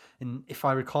 And if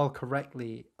I recall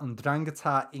correctly,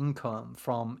 'Ndrangheta income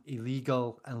from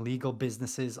illegal and legal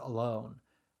businesses alone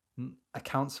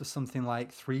accounts for something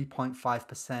like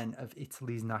 3.5% of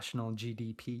Italy's national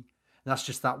GDP. And that's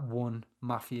just that one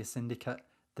mafia syndicate,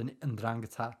 the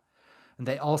 'Ndrangheta. And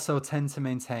they also tend to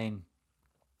maintain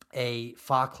a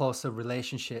far closer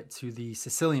relationship to the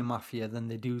Sicilian mafia than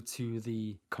they do to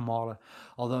the Camorra,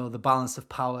 although the balance of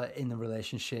power in the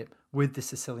relationship with the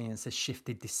Sicilians has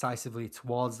shifted decisively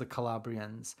towards the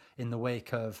Calabrians in the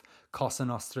wake of Cosa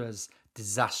Nostra's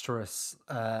disastrous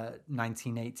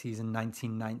 1980s and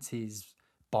 1990s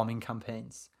bombing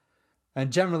campaigns.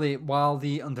 And generally, while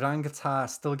the 'Ndrangheta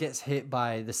still gets hit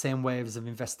by the same waves of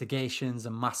investigations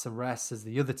and mass arrests as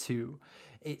the other two,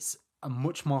 it's a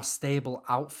much more stable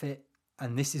outfit.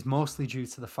 And this is mostly due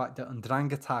to the fact that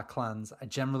 'Ndrangheta clans are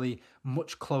generally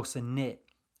much closer knit,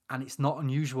 and it's not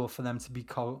unusual for them to be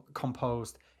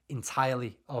composed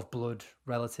entirely of blood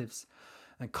relatives.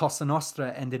 And Cosa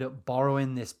Nostra ended up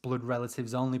borrowing this blood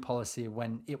relatives only policy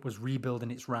when it was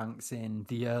rebuilding its ranks in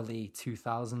the early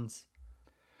 2000s.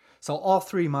 So all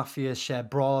three mafias share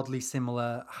broadly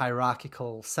similar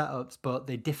hierarchical setups, but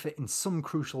they differ in some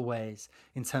crucial ways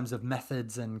in terms of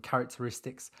methods and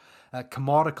characteristics.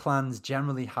 Camorra clans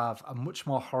generally have a much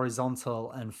more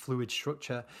horizontal and fluid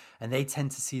structure, and they tend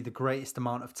to see the greatest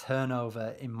amount of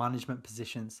turnover in management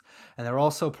positions. And they're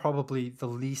also probably the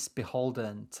least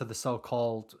beholden to the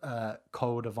so-called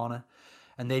code of honor.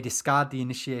 And they discard the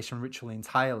initiation ritual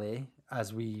entirely,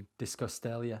 as we discussed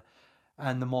earlier.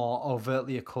 And the more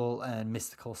overtly occult and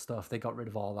mystical stuff, they got rid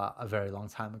of all that a very long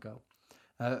time ago.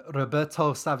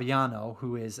 Roberto Saviano,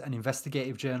 who is an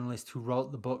investigative journalist who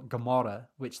wrote the book Gomorrah,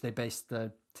 which they based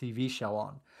the TV show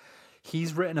on,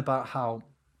 he's written about how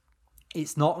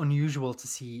it's not unusual to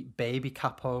see baby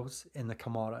capos in the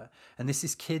Camorra. And this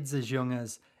is kids as young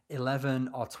as 11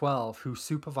 or 12 who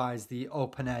supervise the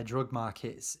open-air drug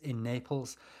markets in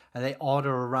Naples, and they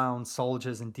order around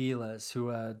soldiers and dealers who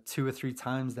are 2 or 3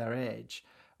 times their age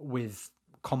with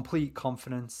complete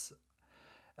confidence.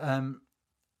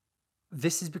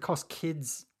 This is because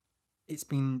kids, it's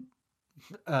been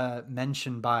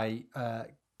mentioned by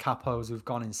capos who've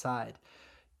gone inside,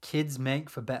 kids make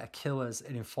for better killers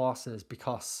and enforcers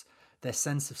because their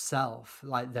sense of self,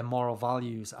 like their moral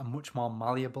values, are much more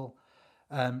malleable.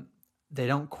 They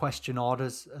don't question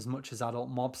orders as much as adult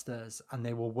mobsters, and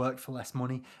they will work for less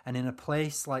money. And in a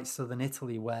place like southern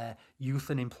Italy, where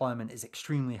youth unemployment is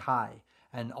extremely high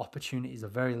and opportunities are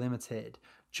very limited,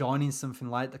 joining something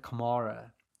like the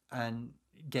Camorra and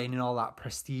gaining all that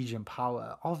prestige and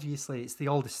power, obviously it's the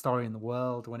oldest story in the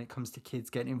world when it comes to kids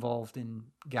getting involved in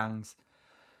gangs.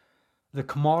 The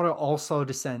Camorra also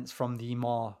dissents from the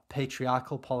more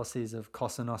patriarchal policies of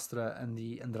Cosa Nostra and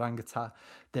the 'Ndrangheta.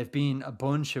 There have been a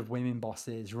bunch of women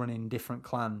bosses running different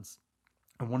clans.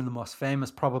 And one of the most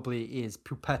famous probably is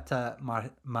Pupetta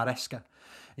Maresca.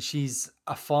 She's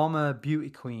a former beauty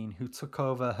queen who took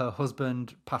over her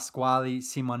husband Pasquale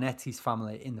Simonetti's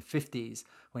family in the 50s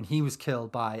when he was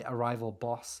killed by a rival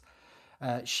boss.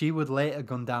 She would later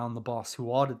gun down the boss who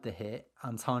ordered the hit,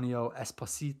 Antonio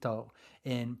Esposito,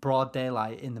 in broad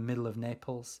daylight in the middle of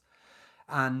Naples.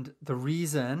 And the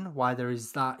reason why there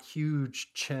is that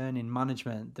huge churn in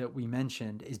management that we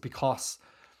mentioned is because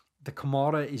the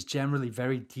Camorra is generally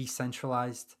very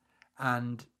decentralized,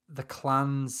 and the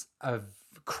clans are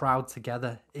crowd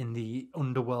together in the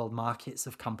underworld markets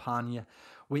of Campania,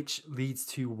 which leads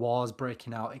to wars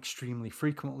breaking out extremely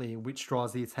frequently, which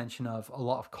draws the attention of a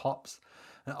lot of cops.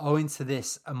 And owing to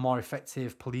this and more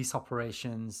effective police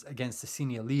operations against the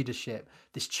senior leadership,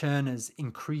 this churn has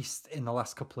increased in the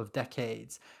last couple of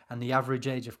decades, and the average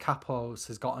age of capos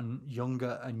has gotten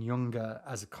younger and younger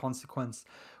as a consequence,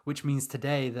 which means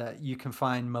today that you can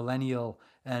find millennial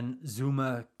and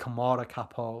Zoomer Camorra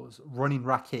capos running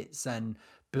rackets and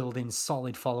building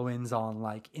solid followings on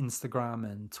like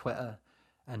Instagram and Twitter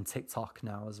and TikTok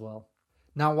now as well.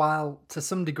 Now, while to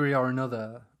some degree or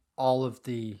another, all of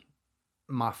the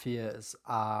mafias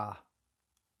are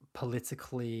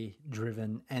politically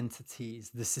driven entities.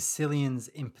 The Sicilians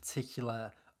in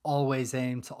particular always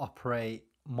aim to operate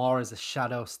more as a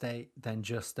shadow state than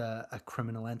just a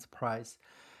criminal enterprise,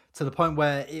 to the point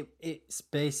where it's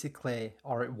basically,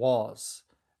 or it was,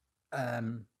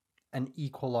 an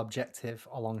equal objective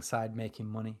alongside making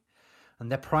money. And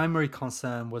their primary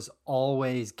concern was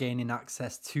always gaining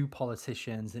access to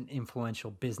politicians and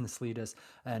influential business leaders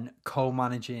and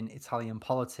co-managing Italian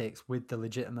politics with the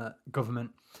legitimate government.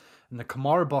 And the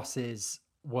Camorra bosses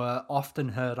were often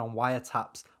heard on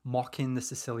wiretaps mocking the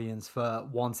Sicilians for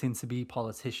wanting to be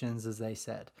politicians, as they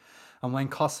said. And when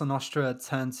Cosa Nostra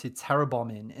turned to terror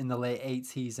bombing in the late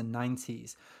 80s and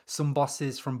 90s, some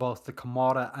bosses from both the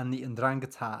Camorra and the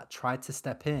 'Ndrangheta tried to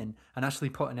step in and actually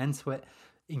put an end to it,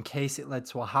 in case it led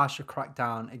to a harsher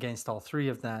crackdown against all three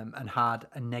of them and had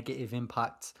a negative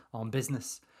impact on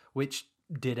business, which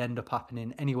did end up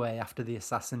happening anyway after the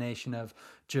assassination of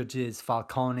Judges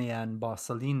Falcone and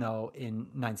Borsellino in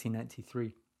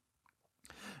 1993.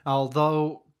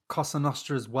 Although Cosa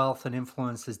Nostra's wealth and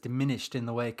influence has diminished in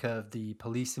the wake of the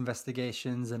police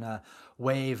investigations and a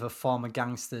wave of former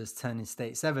gangsters turning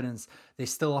state's evidence, they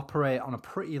still operate on a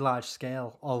pretty large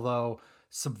scale, although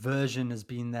submersion has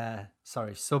been their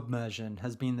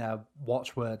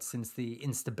watchword since the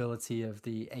instability of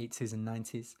the 80s and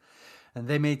 90s. And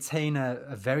they maintain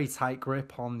a very tight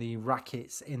grip on the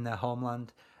rackets in their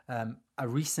homeland. A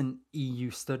recent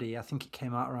EU study, I think it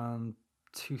came out around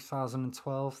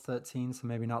 2012, 13, so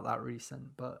maybe not that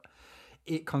recent, but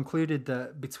it concluded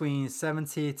that between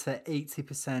 70 to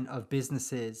 80% of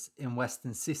businesses in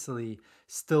Western Sicily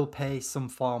still pay some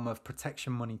form of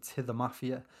protection money to the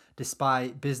mafia,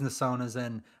 despite business owners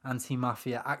and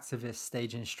anti-mafia activists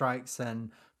staging strikes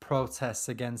and protests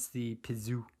against the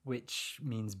PISU, which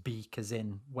means beak, as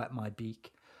in wet my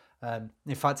beak.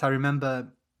 In fact, I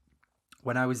remember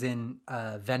when I was in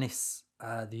Venice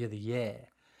the other year,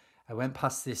 I went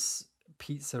past this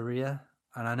pizzeria,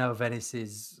 and I know Venice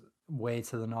is way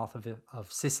to the north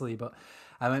of Sicily, but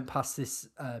I went past this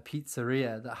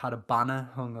pizzeria that had a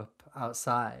banner hung up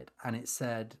outside, and it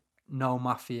said, "No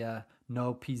mafia,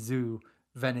 no PISU,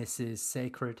 Venice is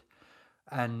sacred."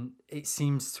 And it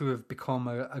seems to have become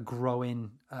a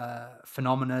growing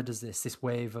phenomena. There's this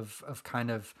wave of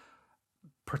kind of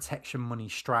protection money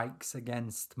strikes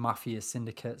against mafia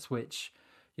syndicates, which,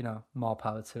 you know, more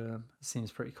power to them. Seems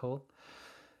pretty cool.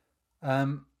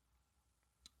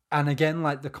 And again,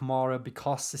 like the Camorra,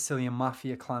 because Sicilian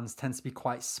mafia clans tend to be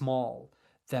quite small,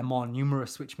 they're more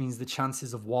numerous, which means the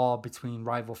chances of war between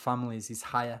rival families is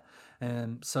higher.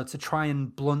 So to try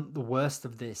and blunt the worst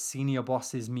of this, senior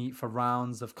bosses meet for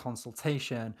rounds of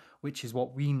consultation, which is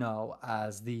what we know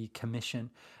as the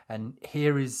commission. And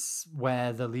here is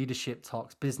where the leadership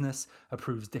talks business,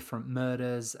 approves different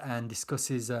murders, and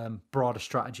discusses broader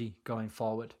strategy going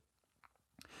forward.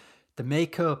 The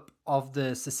makeup of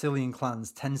the Sicilian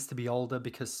clans tends to be older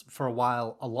because for a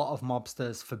while, a lot of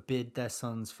mobsters forbid their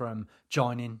sons from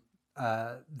joining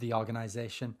the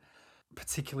organization,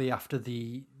 particularly after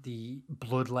the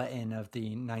bloodletting of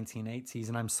the 1980s.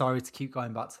 And I'm sorry to keep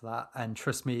going back to that. And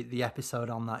trust me, the episode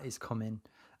on that is coming.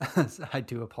 I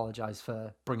do apologize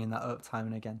for bringing that up time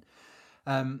and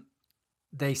again.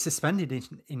 They suspended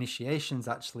initiations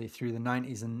actually through the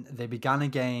 90s, and they began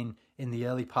again in the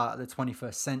early part of the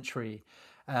 21st century.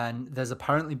 And there's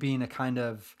apparently been a kind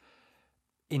of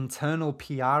internal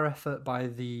PR effort by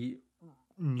the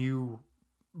new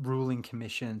ruling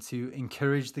commission to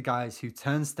encourage the guys who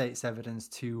turn state's evidence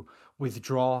to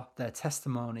withdraw their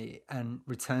testimony and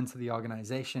return to the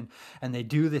organization. And they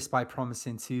do this by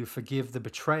promising to forgive the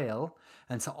betrayal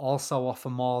and to also offer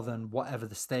more than whatever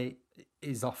the state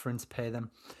is offering to pay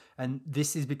them. And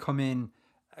this is becoming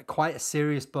quite a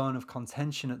serious bone of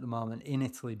contention at the moment in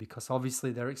Italy, because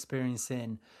obviously they're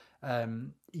experiencing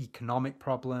economic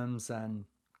problems and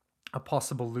a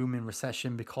possible looming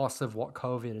recession because of what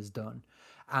COVID has done.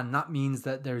 And that means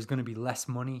that there is going to be less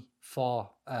money for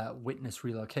witness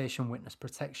relocation, witness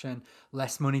protection,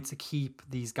 less money to keep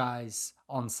these guys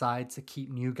on side, to keep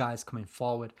new guys coming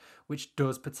forward, which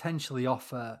does potentially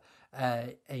offer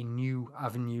a new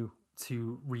avenue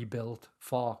to rebuild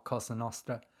for Cosa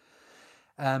Nostra.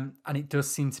 And it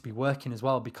does seem to be working as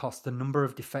well, because the number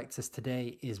of defectors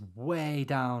today is way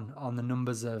down on the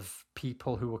numbers of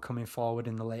people who were coming forward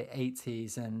in the late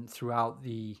 80s and throughout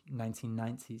the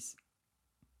 1990s.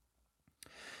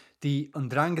 The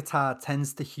 'Ndrangheta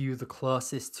tends to hew the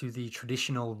closest to the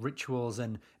traditional rituals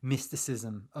and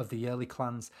mysticism of the early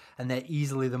clans, and they're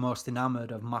easily the most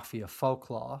enamored of mafia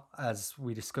folklore, as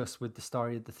we discussed with the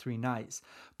story of the Three Knights.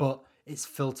 But it's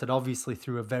filtered obviously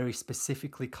through a very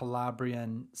specifically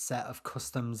Calabrian set of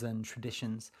customs and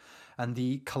traditions. And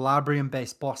the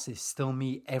Calabrian-based bosses still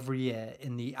meet every year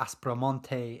in the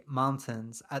Aspromonte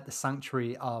Mountains at the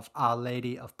sanctuary of Our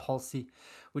Lady of Polsi,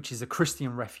 which is a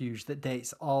Christian refuge that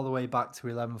dates all the way back to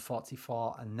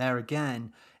 1144. And there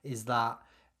again is that,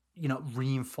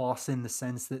 reinforcing the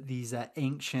sense that these are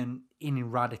ancient,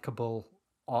 ineradicable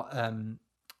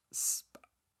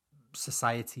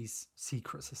societies,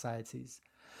 secret societies.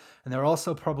 And they're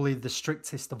also probably the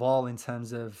strictest of all in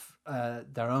terms of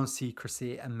their own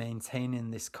secrecy and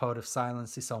maintaining this code of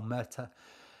silence, this omerta.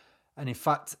 And in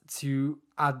fact, to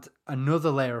add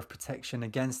another layer of protection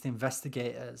against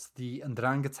investigators, the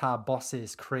Ndrangheta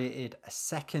bosses created a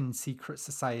second secret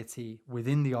society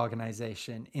within the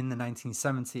organization in the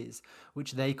 1970s,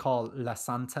 which they call La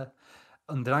Santa.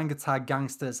 Ndrangheta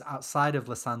gangsters outside of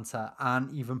La Santa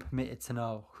aren't even permitted to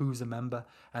know who's a member,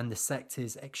 and the sect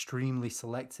is extremely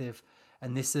selective,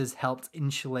 and this has helped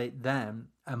insulate them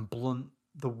and blunt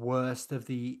the worst of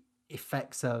the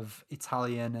effects of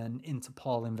Italian and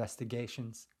Interpol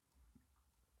investigations.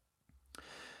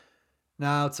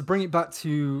 Now, to bring it back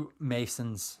to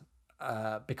Masons,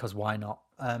 because why not?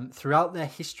 Throughout their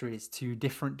histories, to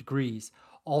different degrees,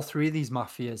 all three of these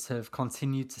mafias have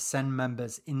continued to send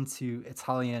members into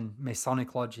Italian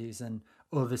Masonic lodges and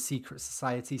other secret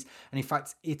societies. And in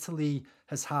fact, Italy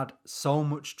has had so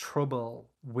much trouble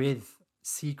with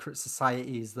secret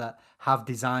societies that have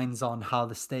designs on how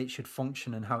the state should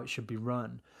function and how it should be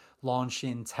run,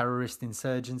 launching terrorist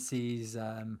insurgencies,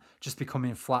 just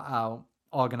becoming flat out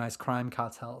organized crime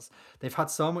cartels. They've had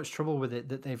so much trouble with it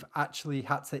that they've actually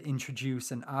had to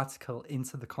introduce an article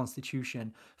into the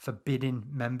constitution forbidding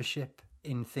membership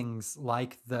in things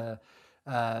like the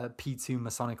P2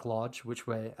 Masonic Lodge, which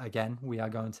we are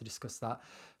going to discuss that,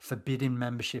 forbidding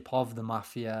membership of the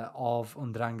mafia, of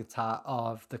Ndrangheta,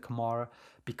 of the Camorra,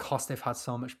 because they've had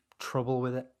so much trouble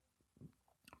with it.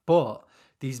 But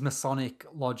these Masonic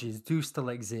lodges do still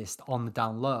exist on the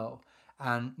down low,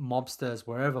 and mobsters,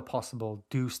 wherever possible,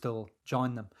 do still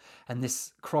join them. And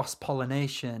this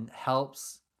cross-pollination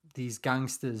helps these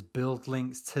gangsters build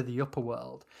links to the upper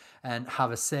world and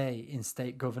have a say in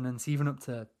state governance, even up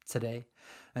to today.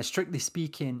 And strictly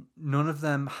speaking, none of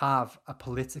them have a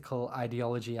political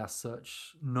ideology as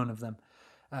such, none of them.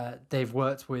 They've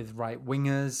worked with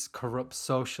right-wingers, corrupt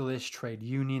socialists, trade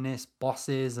unionists,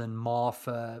 bosses, and more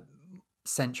for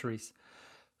centuries.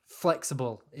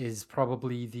 Flexible is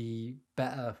probably the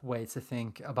better way to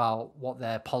think about what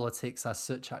their politics as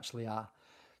such actually are.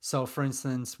 So, for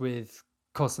instance, with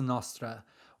Cosa Nostra,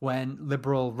 when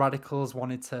liberal radicals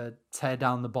wanted to tear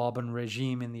down the Bourbon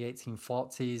regime in the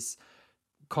 1840s,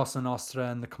 Cosa Nostra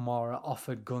and the Camorra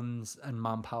offered guns and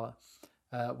manpower.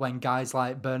 When guys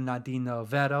like Bernardino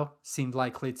Vero seemed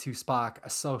likely to spark a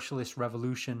socialist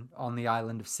revolution on the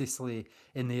island of Sicily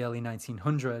in the early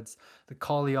 1900s, the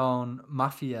Corleone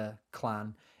Mafia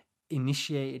clan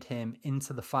initiated him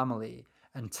into the family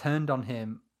and turned on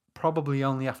him probably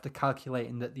only after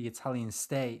calculating that the Italian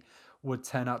state would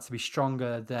turn out to be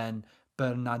stronger than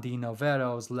Bernardino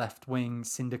Vero's left-wing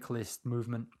syndicalist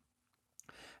movement.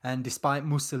 And despite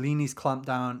Mussolini's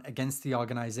clampdown against the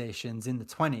organizations in the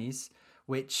 20s,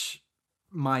 which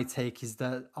my take is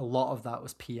that a lot of that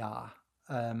was PR.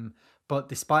 But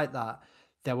despite that,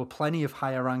 there were plenty of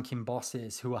higher ranking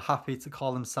bosses who were happy to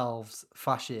call themselves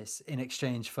fascists in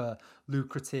exchange for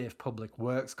lucrative public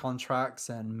works contracts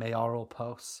and mayoral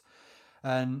posts.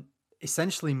 And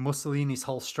essentially Mussolini's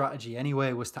whole strategy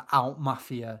anyway was to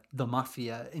out-mafia the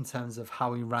mafia in terms of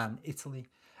how he ran Italy.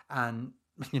 And,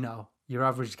 your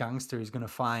average gangster is going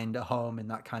to find a home in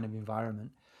that kind of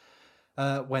environment.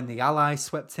 When the Allies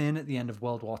swept in at the end of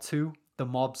World War II, the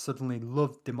mob suddenly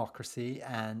loved democracy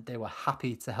and they were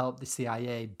happy to help the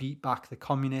CIA beat back the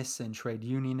communists and trade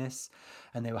unionists,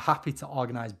 and they were happy to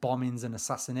organize bombings and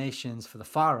assassinations for the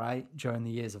far right during the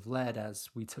years of lead, as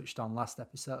we touched on last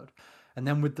episode. And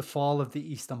then with the fall of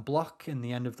the Eastern Bloc and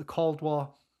the end of the Cold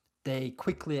War, they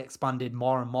quickly expanded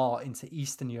more and more into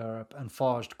Eastern Europe and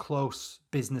forged close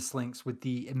business links with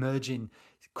the emerging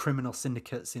criminal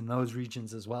syndicates in those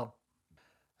regions as well.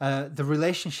 The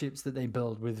relationships that they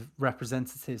build with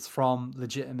representatives from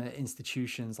legitimate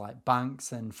institutions like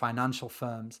banks and financial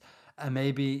firms are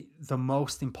maybe the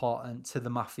most important to the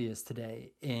mafias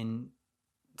today in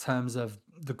terms of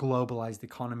the globalized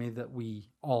economy that we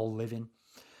all live in.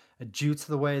 Due to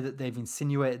the way that they've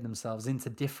insinuated themselves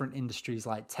into different industries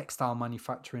like textile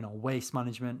manufacturing or waste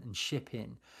management and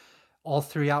shipping, all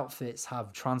three outfits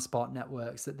have transport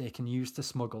networks that they can use to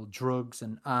smuggle drugs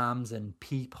and arms and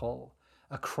people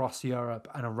across Europe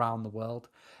and around the world.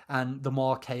 And the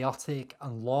more chaotic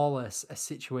and lawless a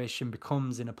situation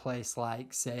becomes in a place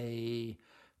like, say,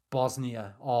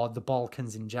 Bosnia or the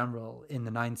Balkans in general in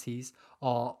the 90s,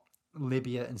 or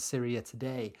Libya and Syria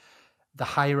today, the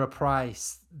higher a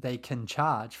price they can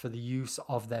charge for the use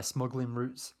of their smuggling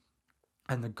routes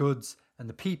and the goods and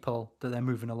the people that they're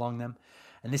moving along them.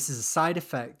 And this is a side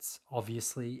effect,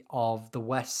 obviously, of the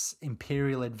West's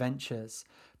imperial adventures,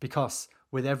 because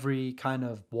with every kind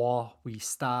of war we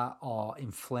start or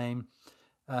inflame,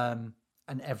 and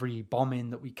every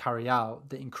bombing that we carry out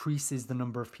that increases the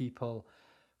number of people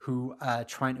who are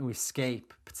trying to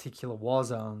escape particular war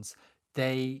zones,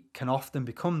 they can often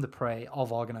become the prey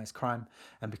of organized crime.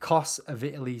 And because of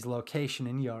Italy's location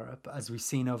in Europe, as we've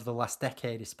seen over the last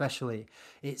decade especially,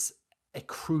 it's a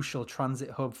crucial transit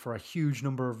hub for a huge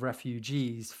number of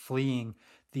refugees fleeing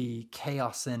the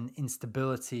chaos and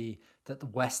instability that the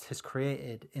West has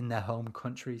created in their home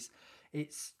countries.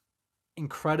 It's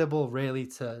incredible, really,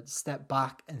 to step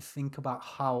back and think about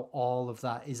how all of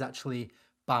that is actually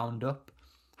bound up,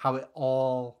 how it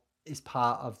all is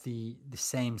part of the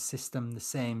same system, the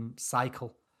same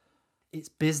cycle. It's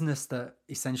business that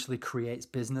essentially creates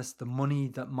business. The money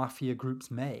that mafia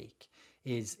groups make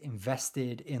is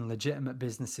invested in legitimate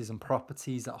businesses and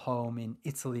properties at home in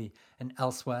Italy and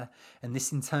elsewhere. And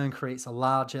this in turn creates a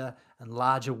larger and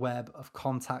larger web of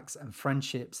contacts and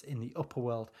friendships in the upper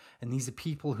world. And these are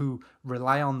people who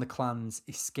rely on the clans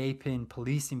escaping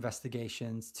police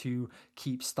investigations to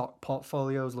keep stock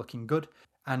portfolios looking good,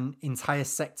 and entire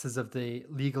sectors of the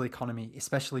legal economy,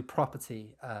 especially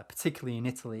property, particularly in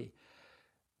Italy,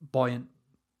 buoyant.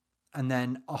 And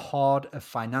then a horde of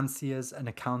financiers and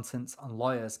accountants and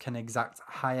lawyers can exact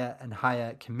higher and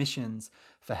higher commissions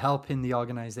for helping the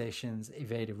organizations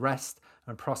evade arrest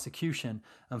and prosecution,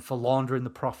 and for laundering the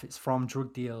profits from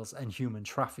drug deals and human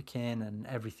trafficking and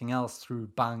everything else through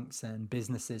banks and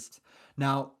businesses.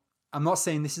 Now, I'm not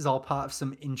saying this is all part of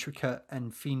some intricate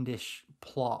and fiendish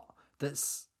plot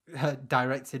that's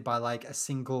directed by like a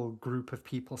single group of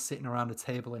people sitting around a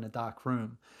table in a dark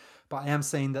room. But I am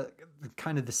saying that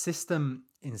kind of the system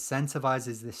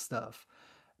incentivizes this stuff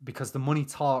because the money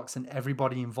talks and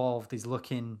everybody involved is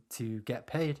looking to get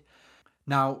paid.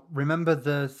 Now, remember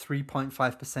the 3.5%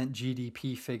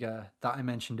 GDP figure that I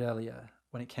mentioned earlier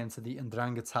when it came to the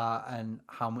 'Ndrangheta and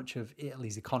how much of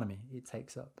Italy's economy it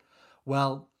takes up?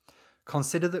 Well,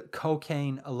 consider that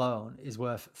cocaine alone is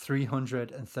worth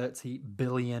 $330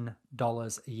 billion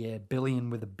a year, billion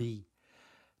with a B,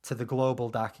 to the global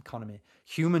dark economy.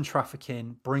 Human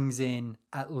trafficking brings in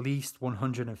at least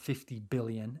 150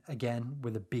 billion, again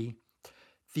with a B.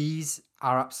 These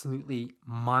are absolutely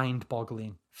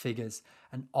mind-boggling figures,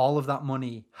 and all of that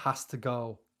money has to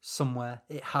go somewhere.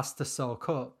 It has to soak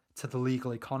up to the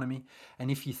legal economy. And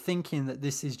if you're thinking that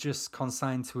this is just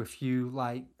consigned to a few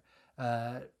like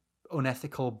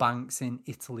unethical banks in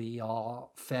Italy or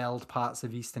failed parts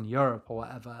of Eastern Europe or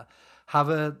whatever, have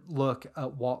a look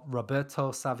at what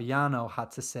Roberto Saviano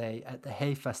had to say at the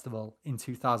Hay Festival in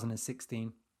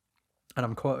 2016. And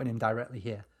I'm quoting him directly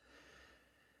here.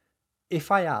 If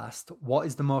I asked what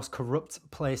is the most corrupt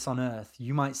place on earth,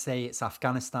 you might say it's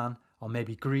Afghanistan, or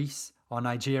maybe Greece, or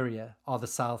Nigeria, or the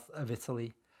south of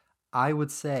Italy. I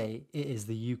would say it is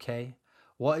the UK.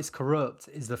 What is corrupt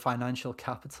is the financial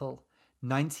capital.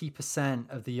 90%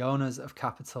 of the owners of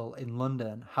capital in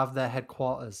London have their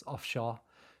headquarters offshore.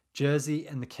 Jersey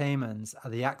and the Caymans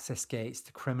are the access gates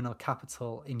to criminal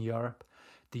capital in Europe.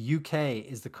 The UK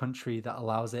is the country that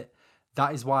allows it.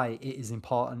 That is why it is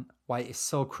important, why it is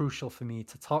so crucial for me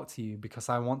to talk to you, because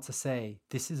I want to say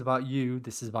this is about you,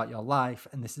 this is about your life,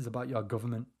 and this is about your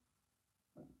government.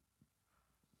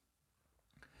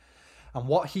 And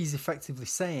what he's effectively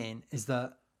saying is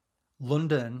that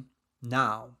London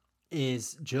now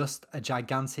is just a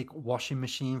gigantic washing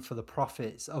machine for the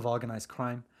profits of organized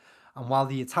crime. And while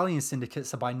the Italian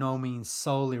syndicates are by no means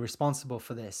solely responsible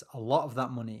for this, a lot of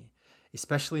that money,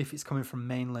 especially if it's coming from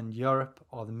mainland Europe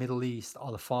or the Middle East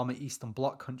or the former Eastern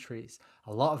Bloc countries,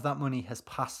 a lot of that money has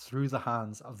passed through the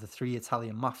hands of the three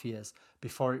Italian mafias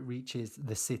before it reaches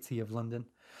the city of London.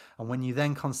 And when you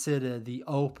then consider the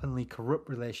openly corrupt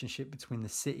relationship between the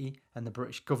city and the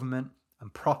British government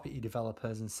and property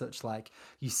developers and such like,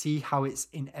 you see how it's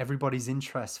in everybody's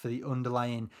interest for the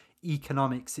underlying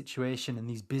economic situation and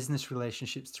these business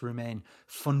relationships to remain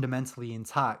fundamentally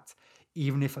intact,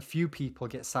 even if a few people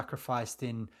get sacrificed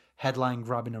in headline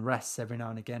grabbing arrests every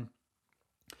now and again.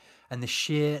 And the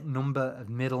sheer number of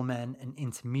middlemen and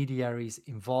intermediaries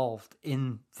involved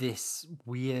in this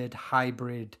weird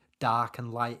hybrid dark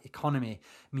and light economy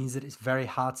means that it's very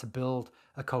hard to build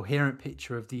a coherent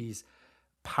picture of these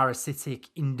parasitic,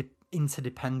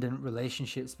 interdependent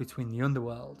relationships between the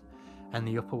underworld and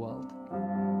the upper world.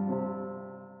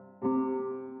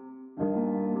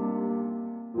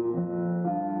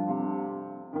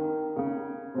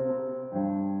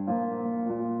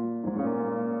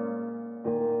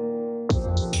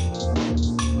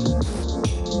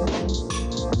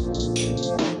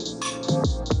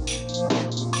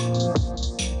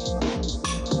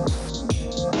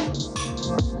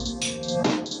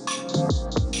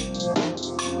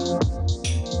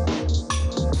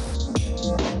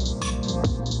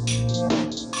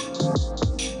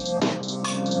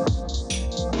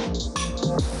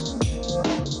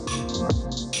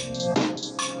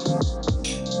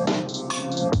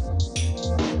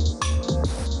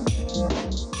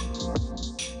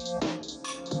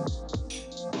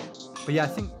 But yeah, I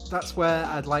think that's where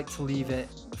I'd like to leave it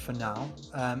for now.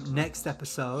 Next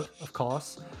episode, of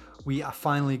course, we are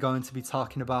finally going to be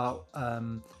talking about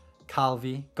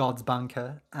Calvi, God's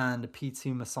Banker, and the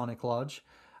P2 Masonic Lodge.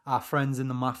 Our friends in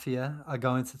the Mafia are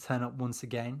going to turn up once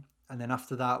again. And then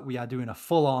after that, we are doing a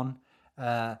full-on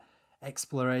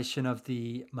exploration of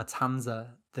the Matanza,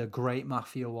 the Great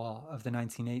Mafia War of the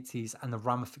 1980s, and the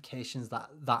ramifications that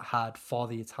had for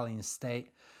the Italian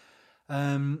state.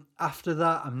 After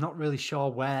that, I'm not really sure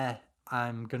where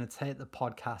I'm going to take the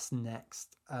podcast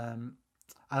next. I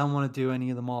don't want to do any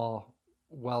of the more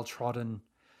well-trodden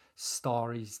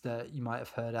stories that you might have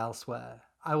heard elsewhere.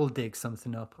 I will dig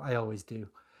something up. I always do.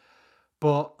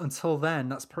 But until then,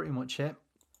 that's pretty much it.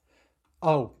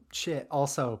 Oh, shit.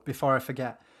 Also, before I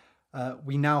forget,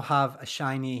 we now have a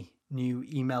shiny new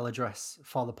email address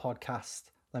for the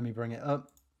podcast. Let me bring it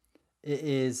up. It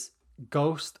is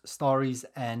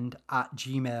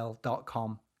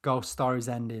ghoststoriesend@gmail.com. Ghost Stories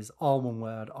End is all one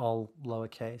word, all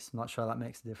lowercase. I'm not sure that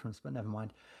makes a difference, but never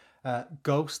mind.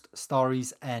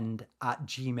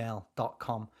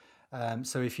 ghoststoriesend@gmail.com.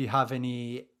 So if you have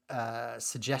any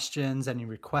suggestions, any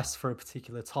requests for a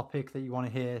particular topic that you want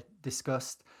to hear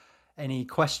discussed, any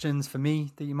questions for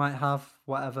me that you might have,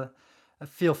 whatever,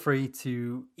 feel free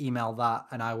to email that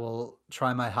and I will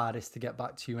try my hardest to get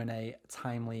back to you in a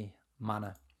timely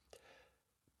manner.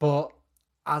 But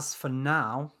as for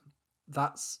now,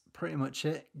 that's pretty much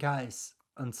it, guys.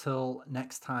 Until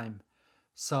next time.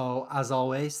 So, as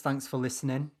always, thanks for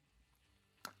listening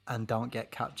and don't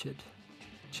get captured.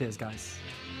 Cheers, guys.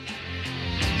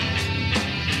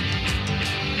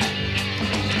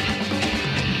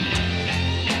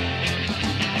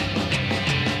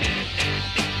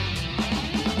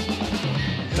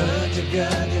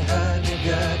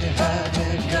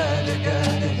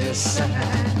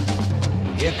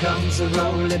 Here comes a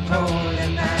roly-poly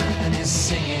man and he's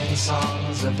singing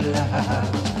songs of love.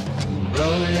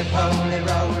 Roly-poly,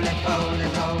 roly-poly,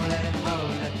 roly-poly.